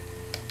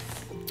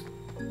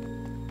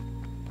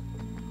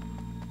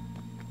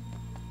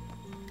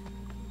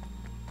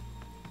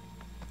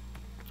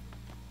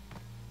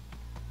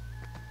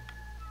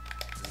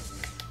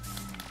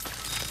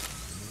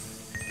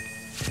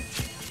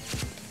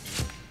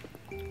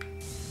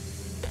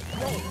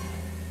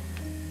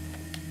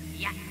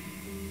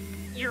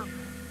 You're.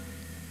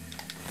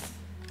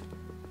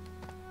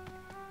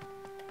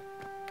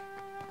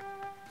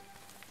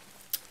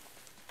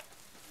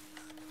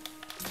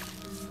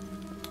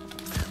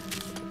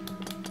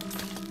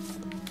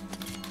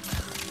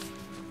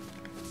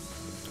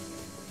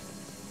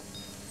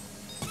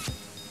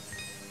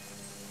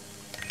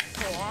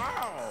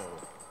 Wow.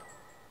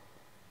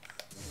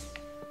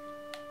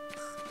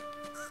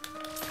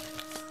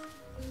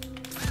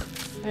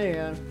 There you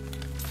go.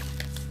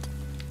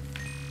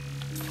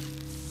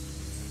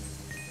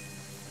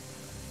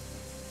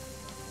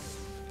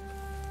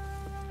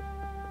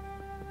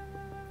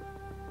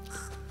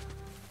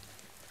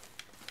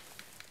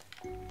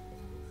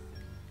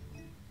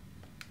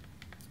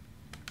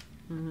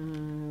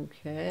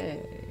 Okay.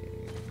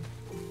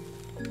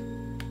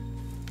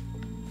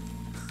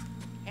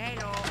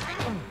 Hello.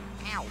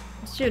 Ow.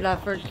 Shoot, I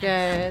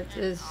forget.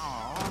 Is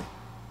Aw.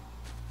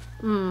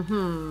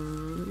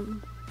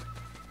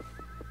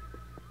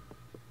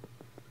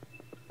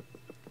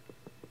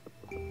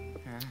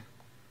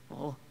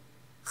 Oh.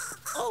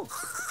 Oh.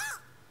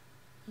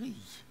 Hey.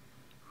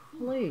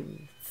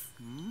 Please.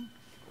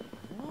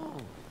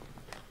 Whoa.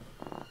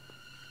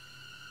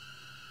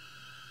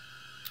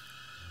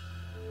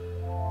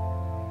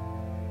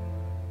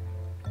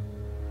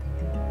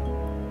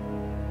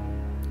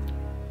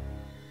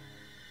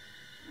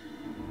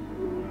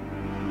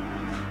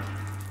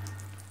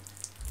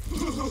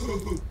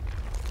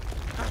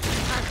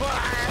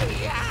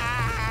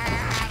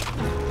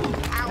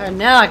 And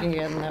now I can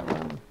get in that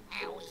one.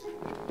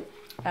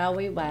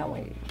 Owie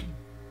wowie.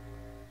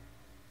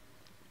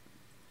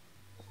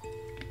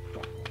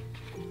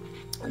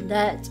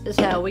 That is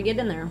how we get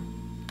in there.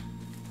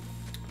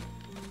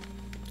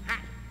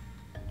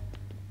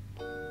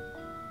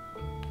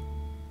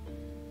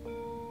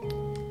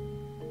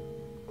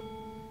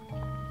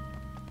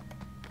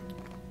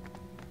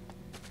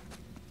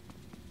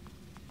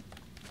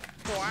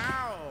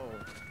 Wow.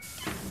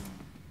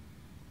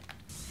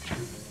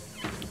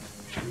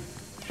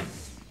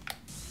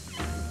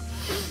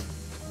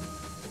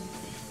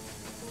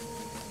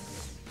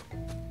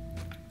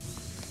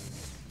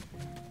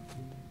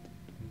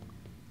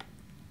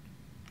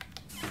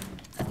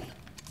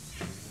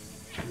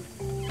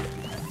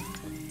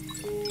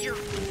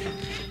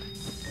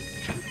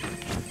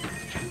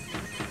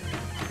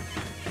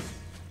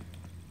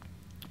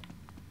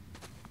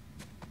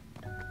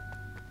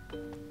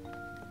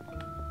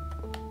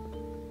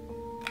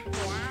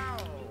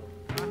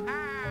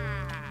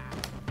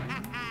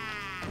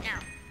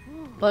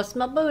 Bust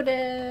my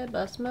booty,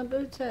 bust my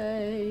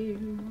booty.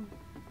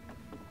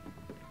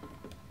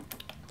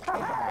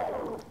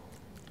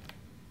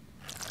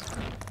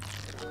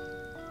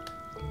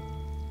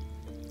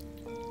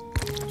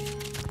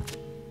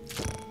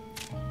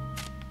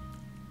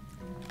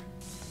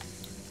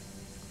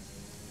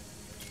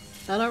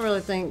 I don't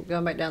really think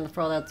going back down the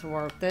floor that's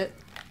worth it.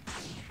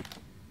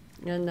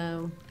 You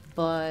know,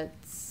 but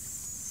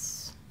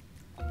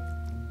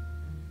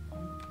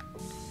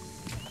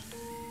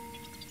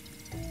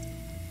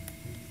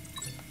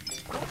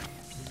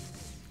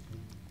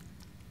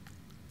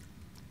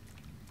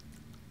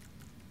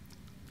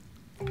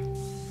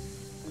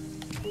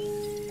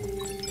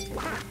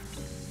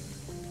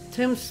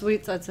Tomb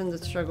Sweets I tend to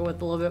struggle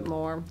with a little bit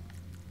more.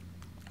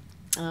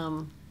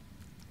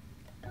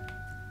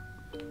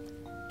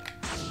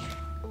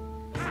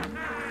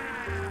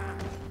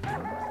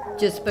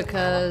 Just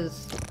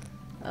because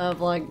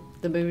of like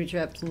the booby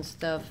traps and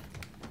stuff.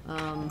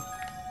 I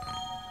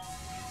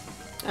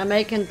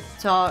may can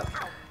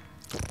talk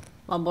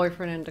my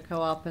boyfriend into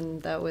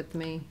co-oping that with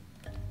me.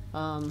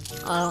 I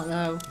don't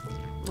know.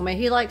 I mean,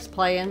 he likes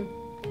playing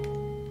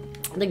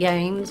the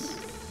games.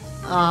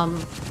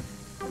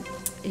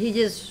 He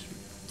just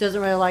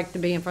doesn't really like to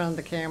be in front of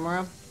the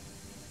camera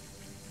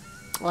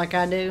like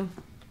I do.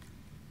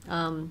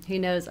 He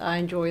knows I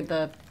enjoy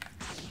the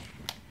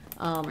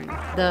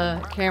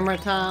camera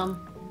time,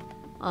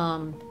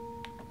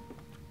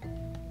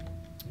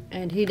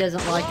 and he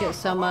doesn't like it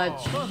so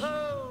much.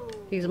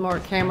 He's more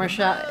camera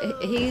shy.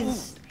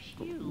 He's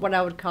what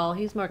I would call,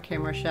 he's more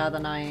camera shy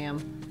than I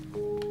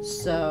am.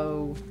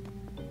 So,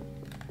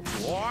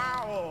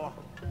 Wow.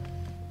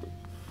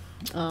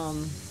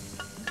 I'm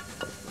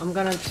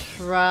gonna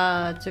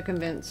try to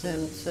convince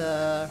him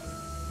to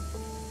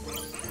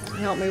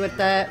help me with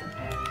that.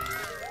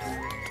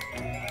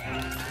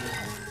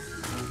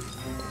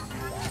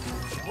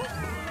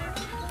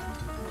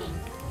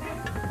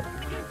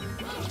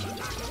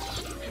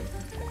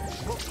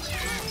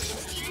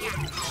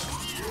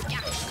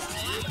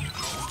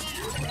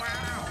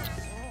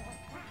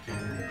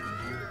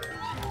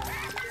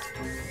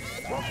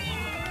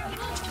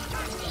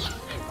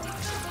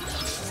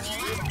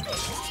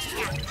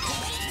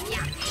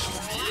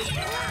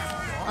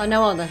 I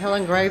know on the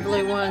Helen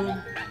Gravely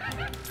one,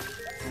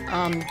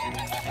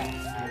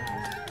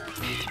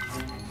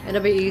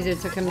 it'll be easier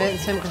to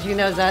convince him because he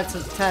knows that's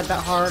a tad bit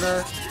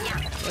harder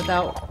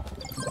without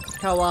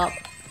co-op.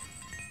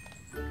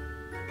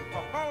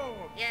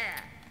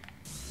 Yeah.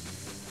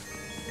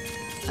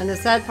 And the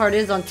sad part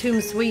is on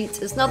Tomb Sweets,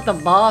 it's not the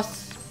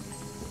boss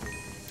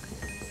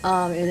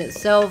in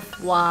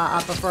itself why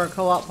I prefer a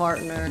co-op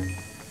partner.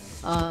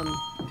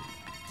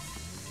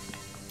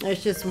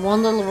 It's just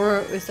one little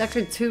room. It's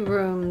actually two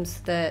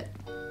rooms that,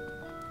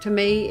 to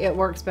me, it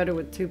works better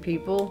with two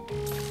people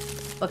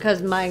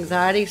because my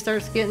anxiety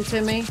starts getting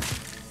to me.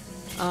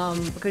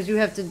 Because you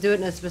have to do it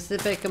in a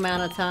specific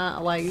amount of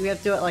time. Like, you have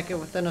to do it like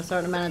within a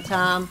certain amount of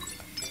time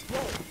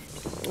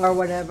or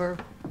whatever.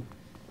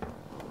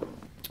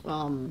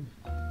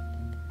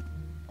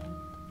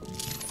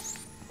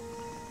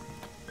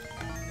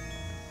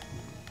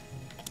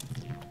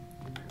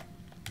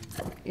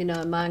 You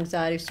know, my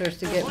anxiety starts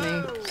to get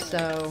me,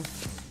 so,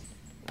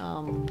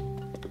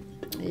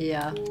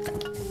 yeah.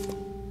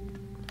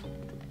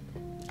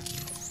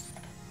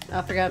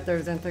 I forgot if there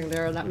was anything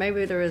there or not.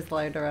 Maybe there is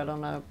later, I don't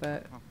know,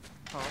 but,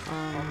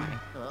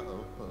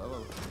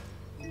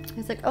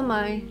 he's like, oh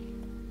my.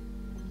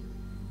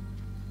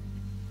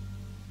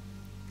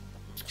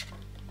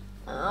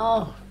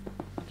 Oh,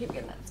 I keep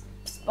getting that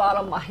spot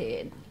on my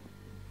head.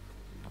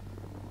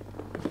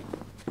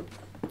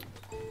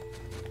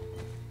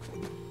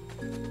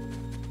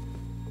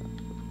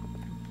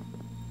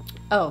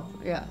 Oh,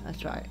 yeah,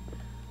 that's right.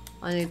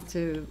 I need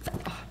to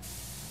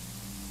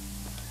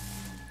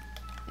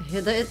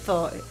hit it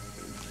for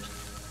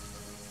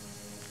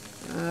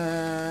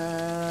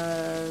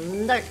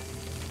no.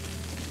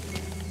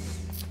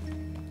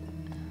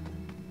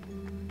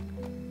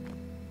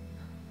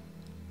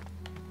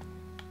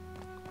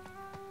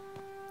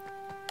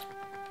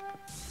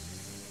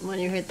 When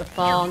you hit the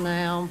fall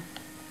now.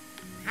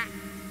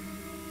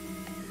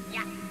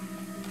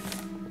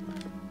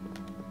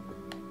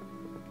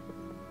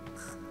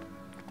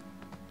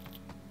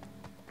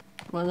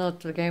 I don't know if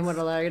the game would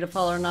allow you to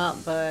fall or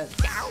not, but...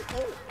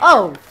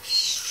 Oh!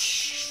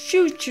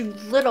 Shoot, you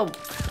little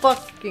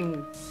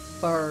fucking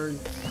bird.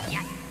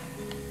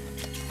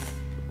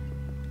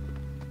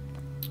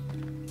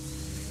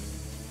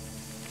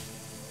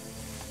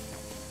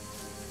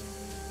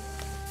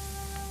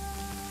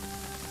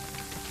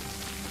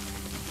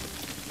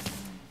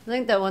 I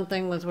think that one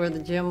thing was where the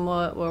gym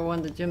was, where one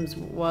of the gyms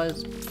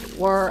was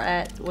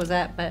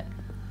at, but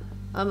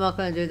I'm not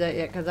going to do that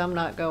yet because I'm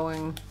not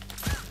going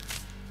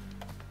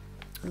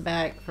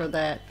back for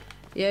that.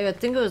 Yeah, I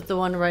think it was the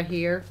one right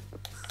here.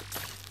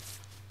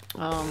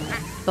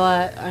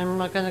 But I'm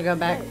not gonna go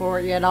back for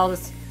it yet. I'll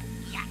just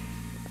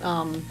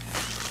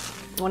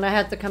when I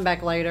have to come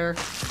back later,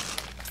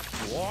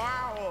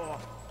 Wow.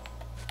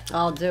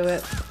 I'll do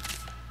it.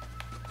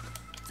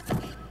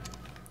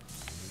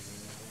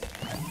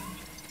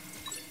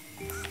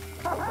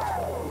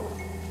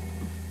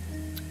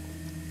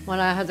 when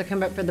I have to come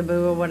back for the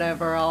boo or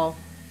whatever, I'll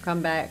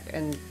come back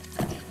and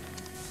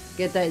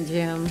get that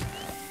gem.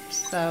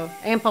 So,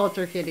 and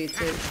Polter Kitty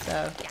too,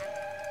 so.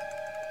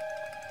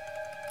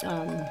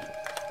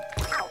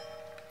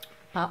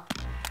 Pop.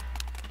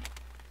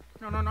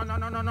 No, no, no, no,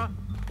 no, no, no.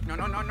 No,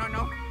 no, no, no,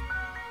 no.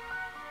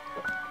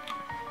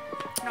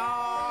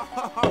 No!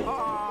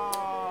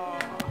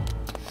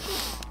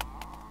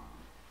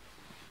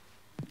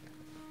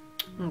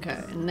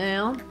 Okay,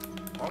 now.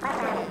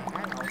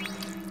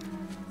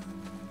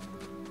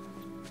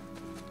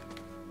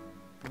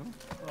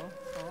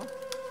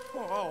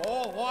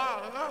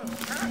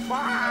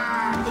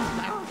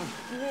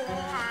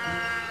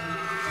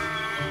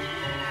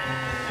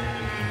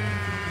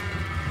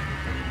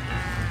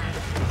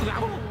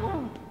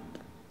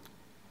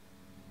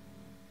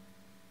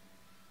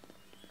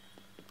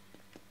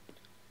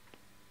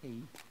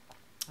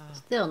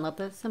 Still not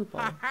that simple.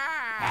 Okay,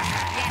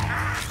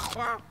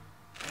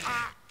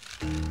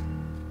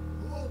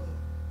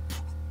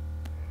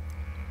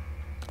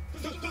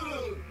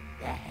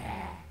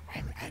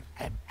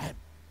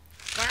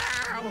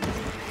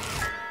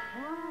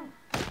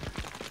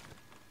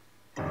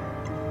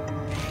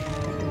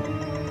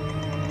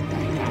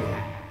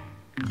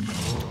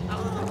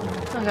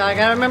 I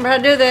gotta remember how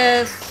to do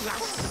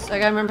this. I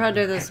gotta remember how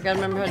to do this. I gotta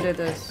remember how to do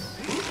this.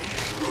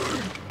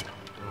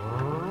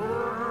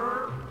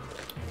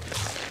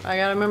 I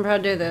gotta remember how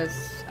to do this.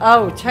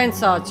 Oh,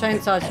 chainsaw,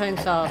 chainsaw,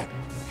 chainsaw.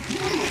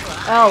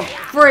 Oh,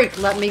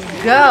 freak, let me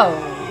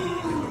go.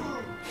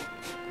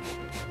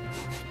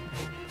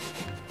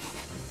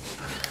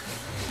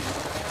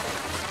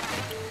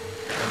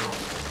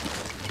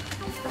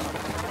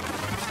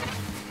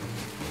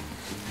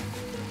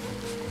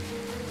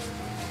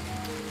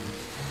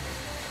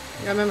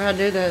 I gotta remember how to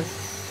do this.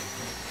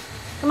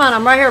 Come on,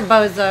 I'm right here,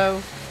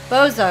 bozo.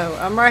 Bozo,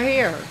 I'm right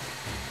here.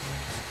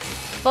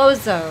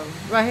 Bozo,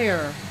 right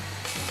here.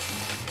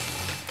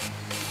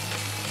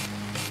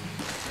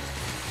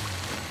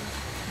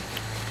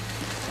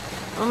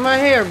 I'm right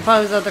here,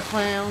 Bozo the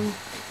clown.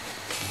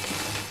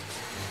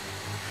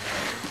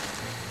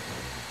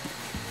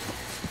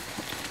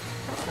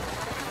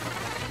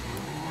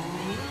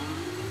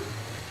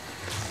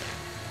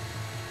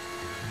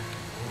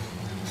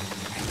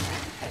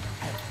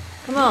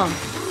 Come on.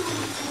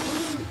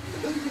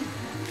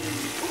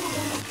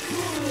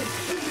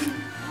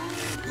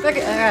 Look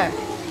at, okay.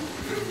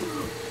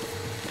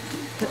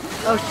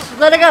 Oh,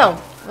 let it go.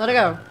 Let it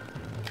go.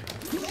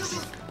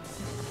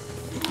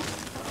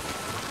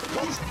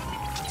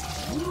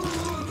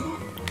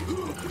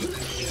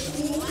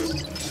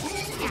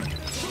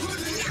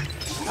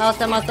 I was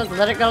telling myself to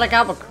let it go like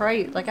I was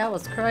crazy. Like I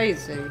was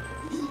crazy.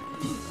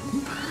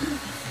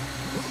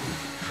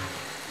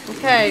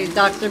 Okay,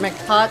 Dr.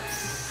 McPotts.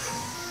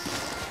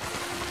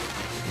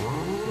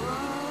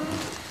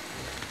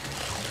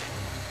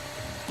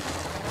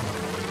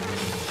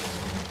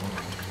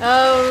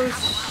 Oh,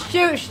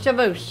 shoot,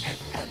 shaboosh.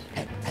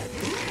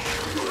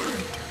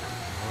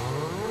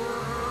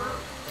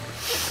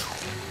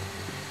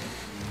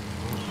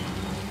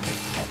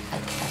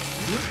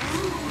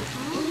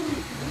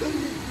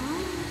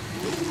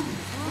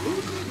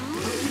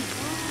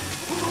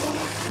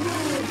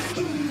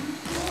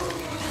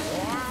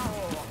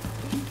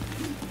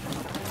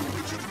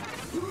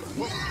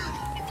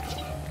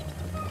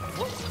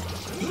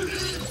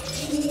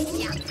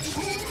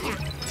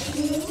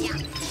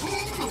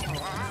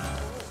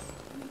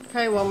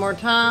 Okay, one more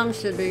time.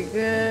 Should be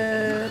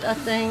good, I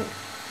think.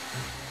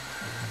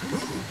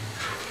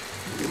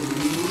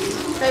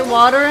 Okay,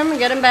 water him.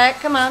 Get him back.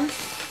 Come on.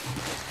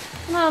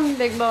 Come on,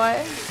 big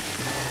boy.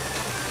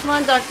 Come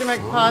on, Dr.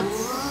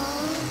 McPotts.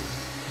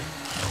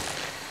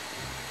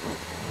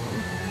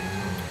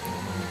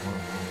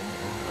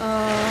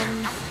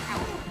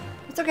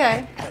 It's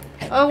okay.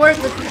 Oh, where's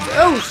the...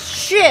 Oh,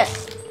 shit!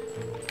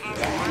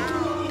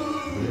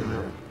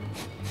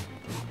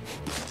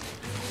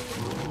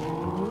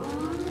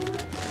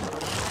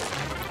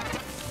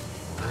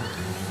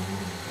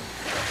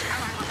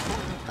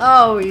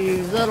 Oh,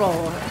 you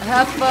little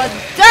heifer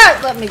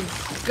dirt! Let me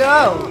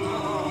go!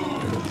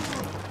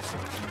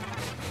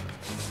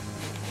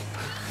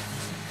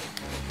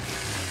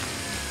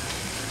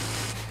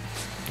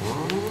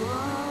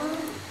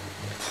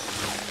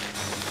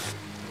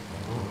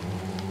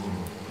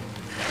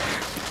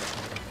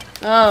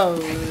 Oh.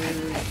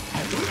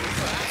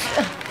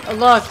 Oh,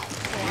 look.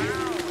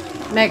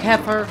 Meg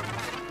heifer.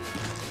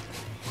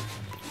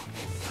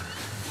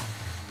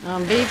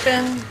 I'm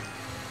beeping.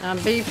 I'm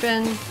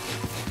beeping.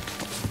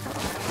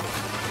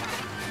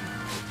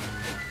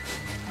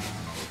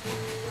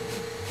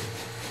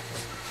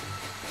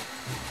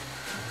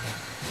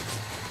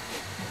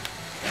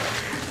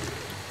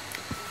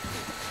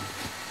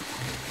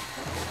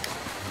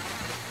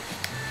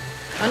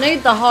 I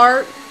need the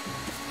heart.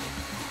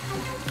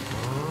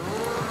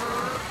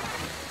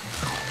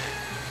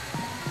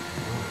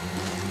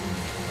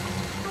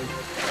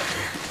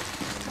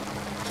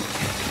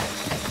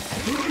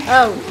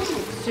 Oh,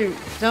 shoot.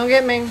 Don't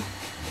get me.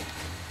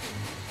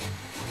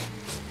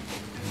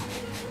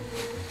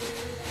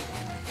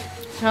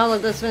 I'll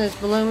let this finish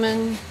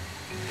blooming.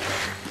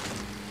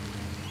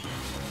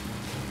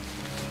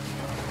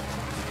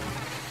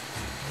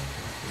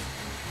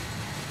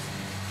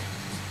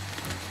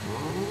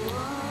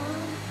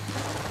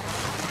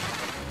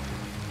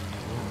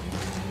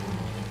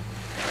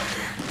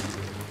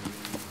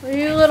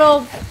 You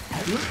little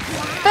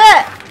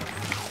bit!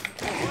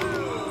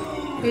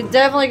 It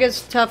definitely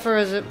gets tougher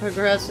as it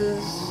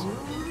progresses.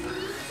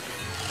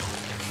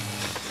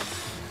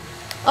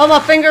 Oh, my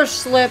finger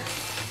slipped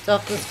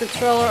off this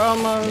controller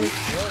almost.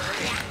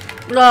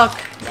 Look,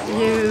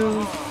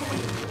 you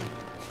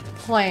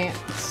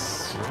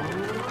plants.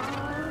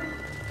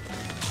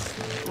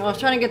 I was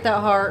trying to get that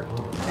heart,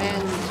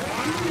 and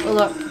oh,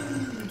 look.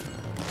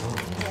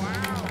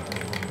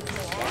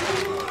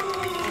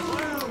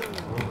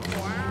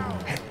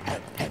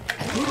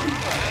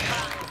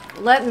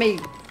 Let me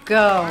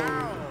go.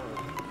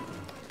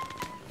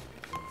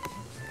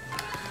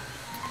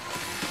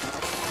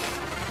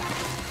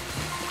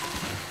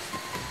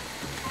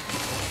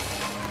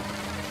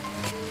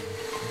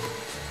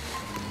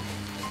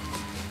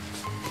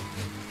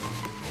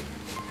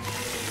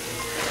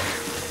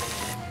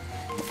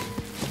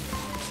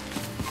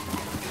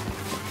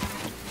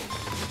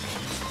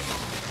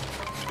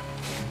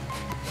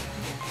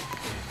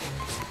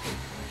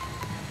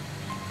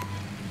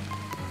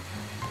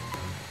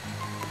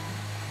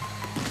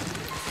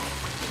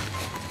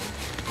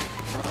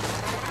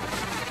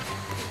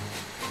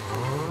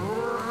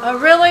 Oh,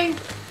 really?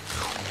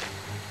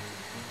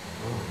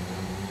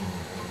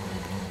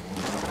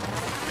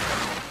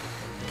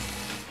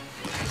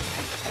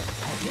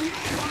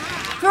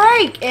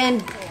 Great!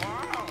 And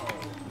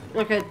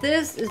look at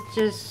this, is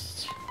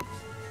just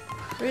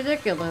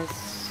ridiculous.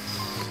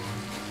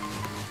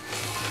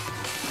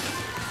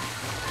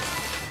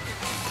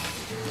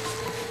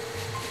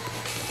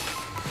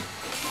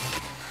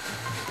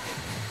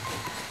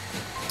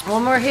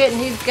 One more hit and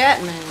he's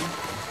got me.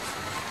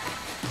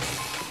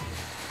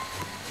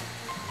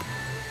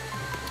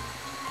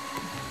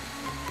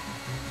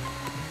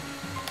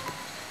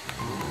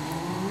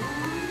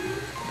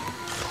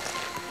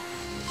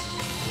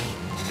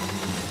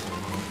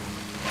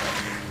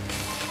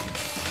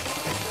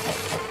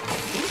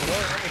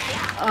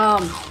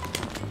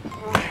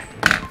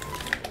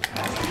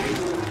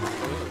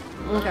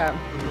 Okay.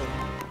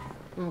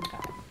 Okay.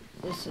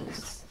 This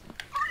is...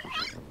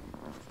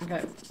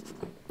 Okay.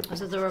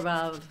 This is a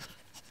revive.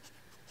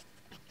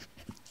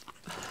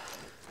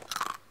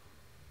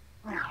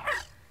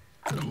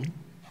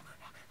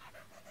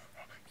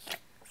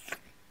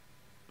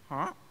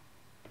 Huh?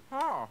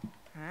 Oh.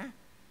 Huh?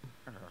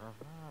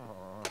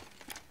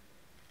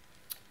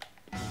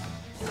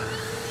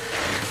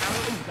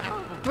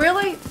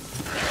 Really?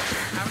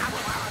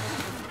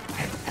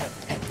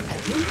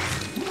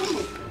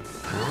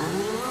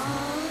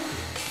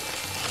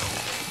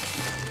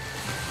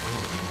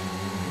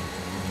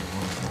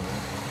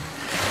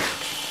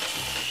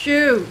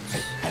 Shoot.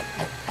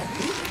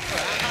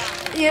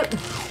 Yep.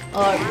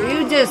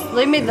 You just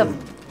leave me the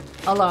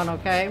alone,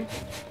 okay?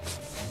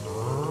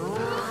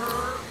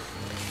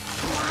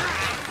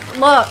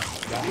 Look.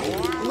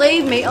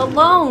 Leave me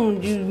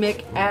alone, you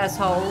Mick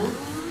asshole.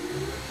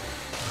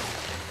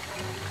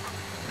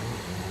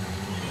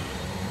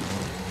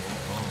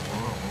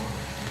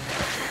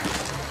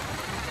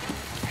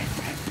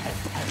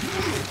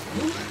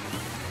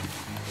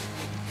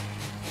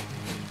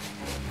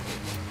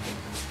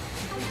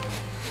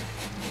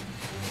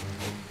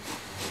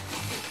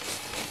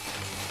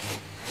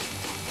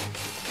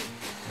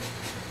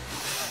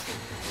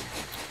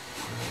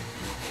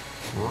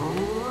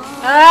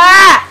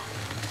 Ah!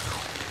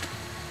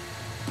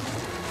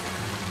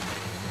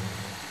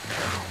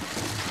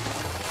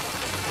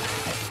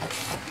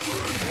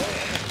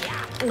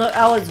 Look,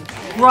 I was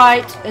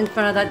right in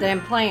front of that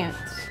damn plant.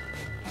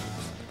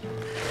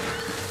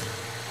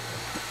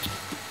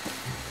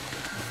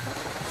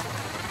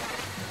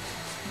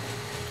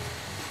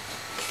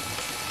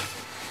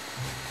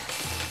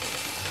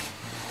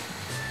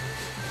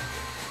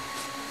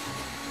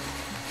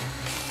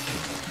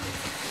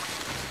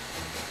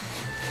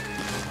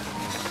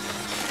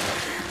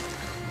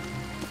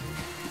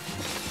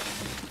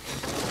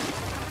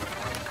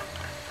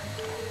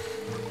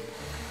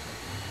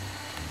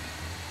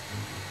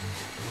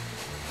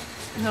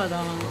 Hold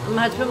on. I'm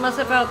gonna have to put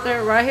myself out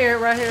there. Right here,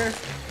 right here.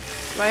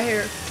 Right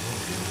here.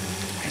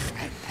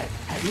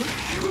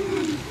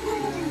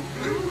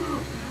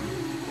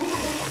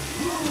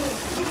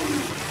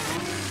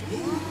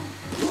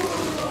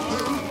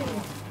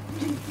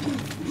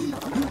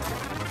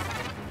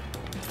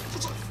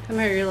 Come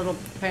here, you little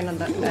pain in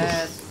the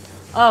ass.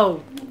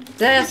 Oh,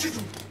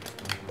 this.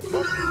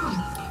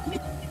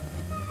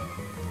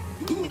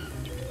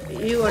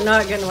 You are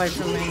not getting away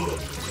from me.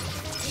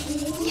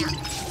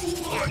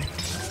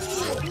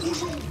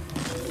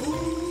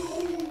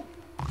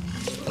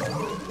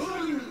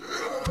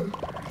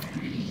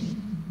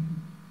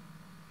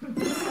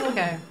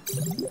 Okay.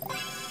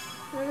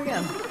 There we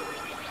go.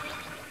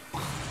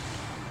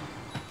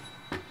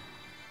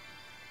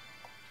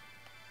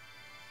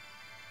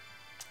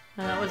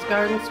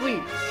 garden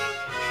sweeps.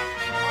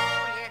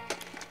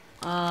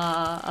 Oh,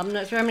 yeah. I'm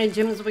not sure how many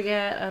gems we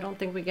got. I don't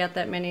think we got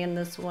that many in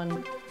this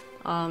one.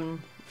 I'm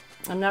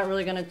not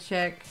really gonna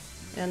check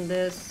in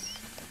this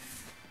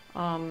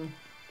right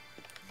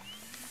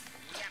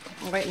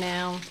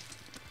now.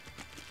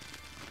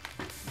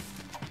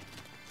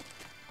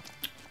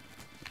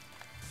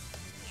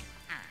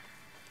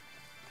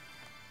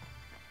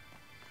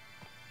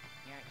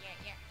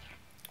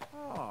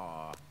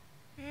 Oh,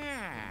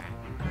 yeah.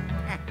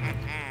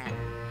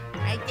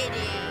 I did it.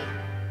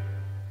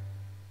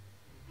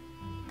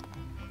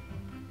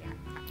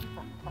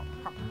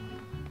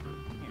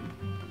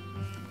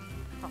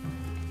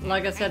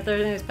 Like I said, if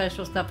there's any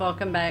special stuff, I'll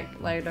come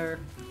back later.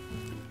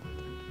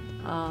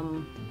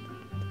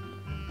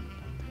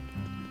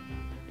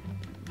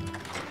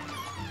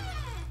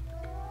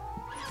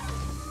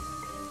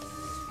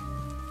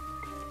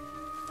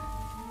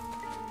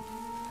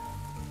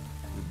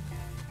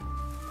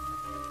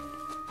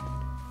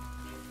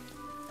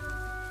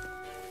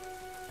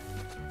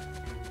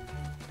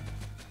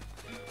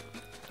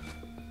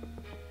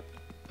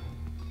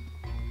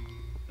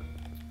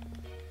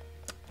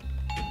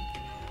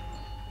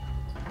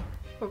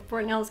 But for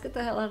right now, let's get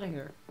the hell out of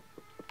here.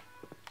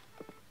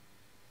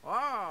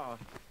 Oh,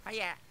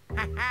 yeah.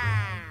 Ha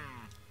ha.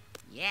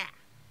 Yeah.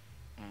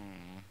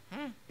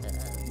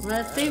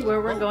 Let's see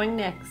where we're going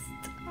next.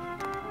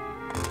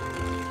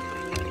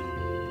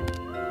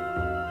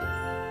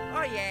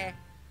 Oh, yeah.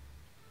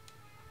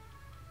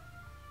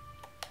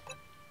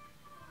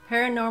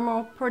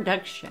 Paranormal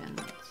Productions.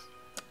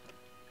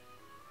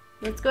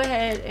 Let's go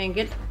ahead and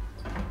get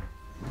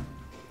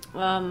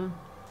to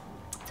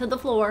the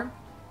floor.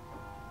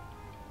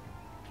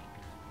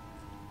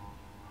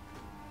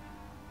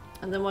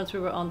 And then once we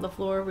were on the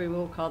floor, we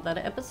will call that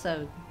an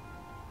episode.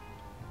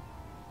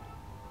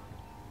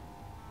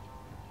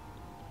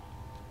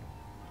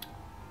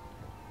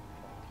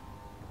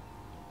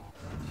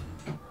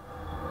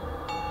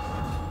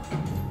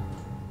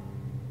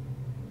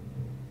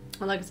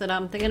 And like I said,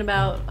 I'm thinking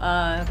about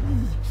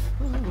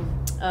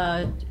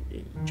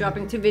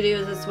dropping 2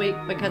 videos this week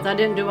because I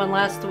didn't do one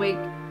last week.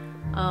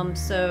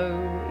 So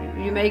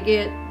you may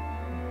get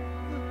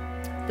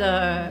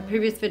the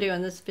previous video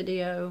and this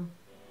video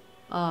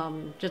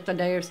just a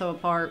day or so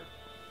apart.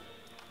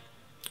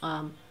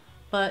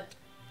 But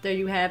there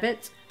you have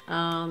it.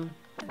 Let's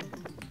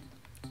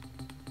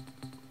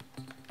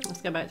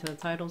go back to the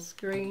title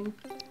screen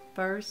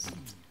first.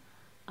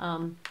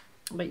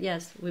 But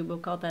yes, we will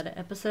call that an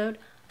episode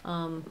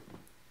of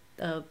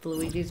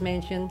Luigi's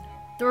Mansion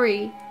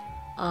 3.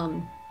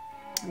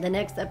 The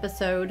next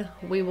episode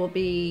we will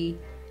be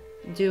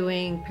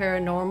doing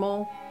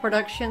Paranormal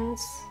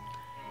Productions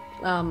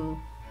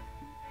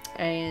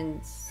and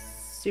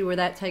see where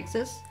that takes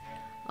us.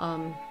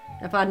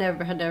 If I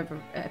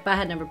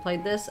had never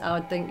played this, I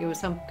would think it was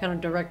some kind of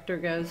director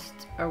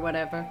ghost or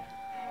whatever.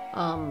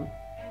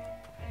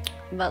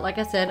 But like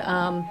I said,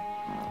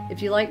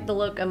 if you like the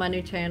look of my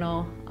new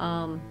channel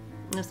and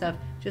stuff,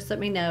 just let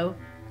me know.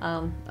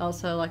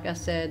 Also, like I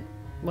said,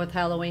 with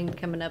Halloween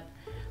coming up,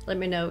 let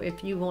me know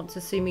if you want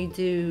to see me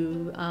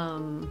do.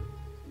 I'm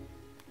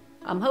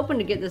hoping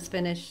to get this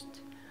finished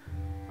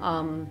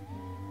by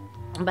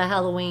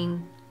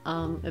Halloween.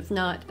 If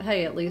not,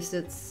 hey, at least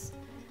it's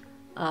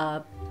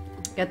got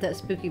that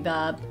spooky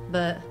vibe.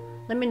 But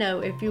let me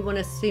know if you want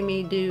to see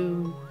me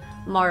do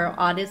Mario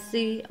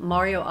Odyssey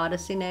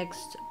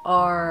next,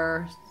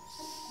 or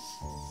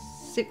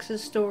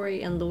Six's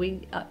story and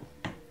Luigi. Let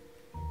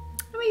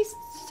me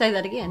say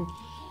that again.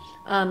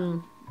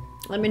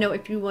 Let me know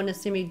if you want to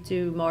see me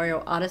do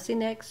Mario Odyssey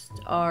next,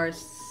 or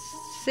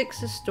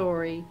Six's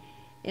story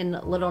in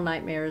Little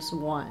Nightmares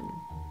 1.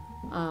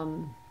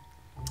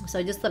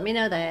 So just let me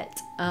know that.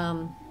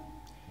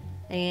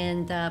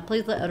 And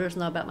please let others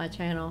know about my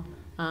channel.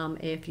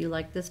 If you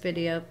like this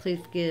video, please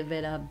give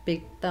it a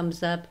big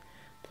thumbs up.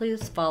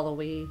 Please follow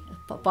me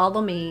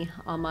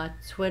on my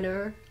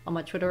Twitter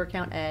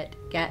account at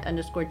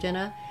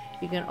gat_Jenna.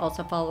 You can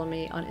also follow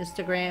me on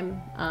Instagram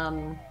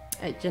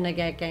at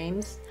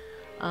JennaGatGames.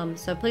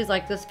 So please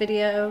like this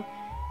video.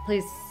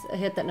 Please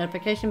hit that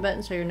notification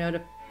button so you're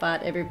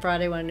notified every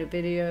Friday when a new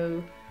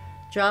video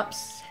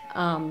drops.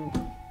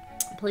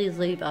 Please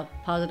leave a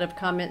positive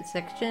comment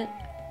section.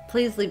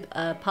 Please leave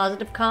a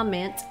positive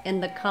comment in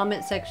the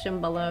comment section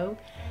below.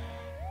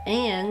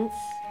 And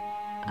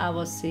I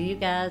will see you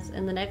guys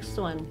in the next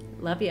one.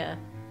 Love ya.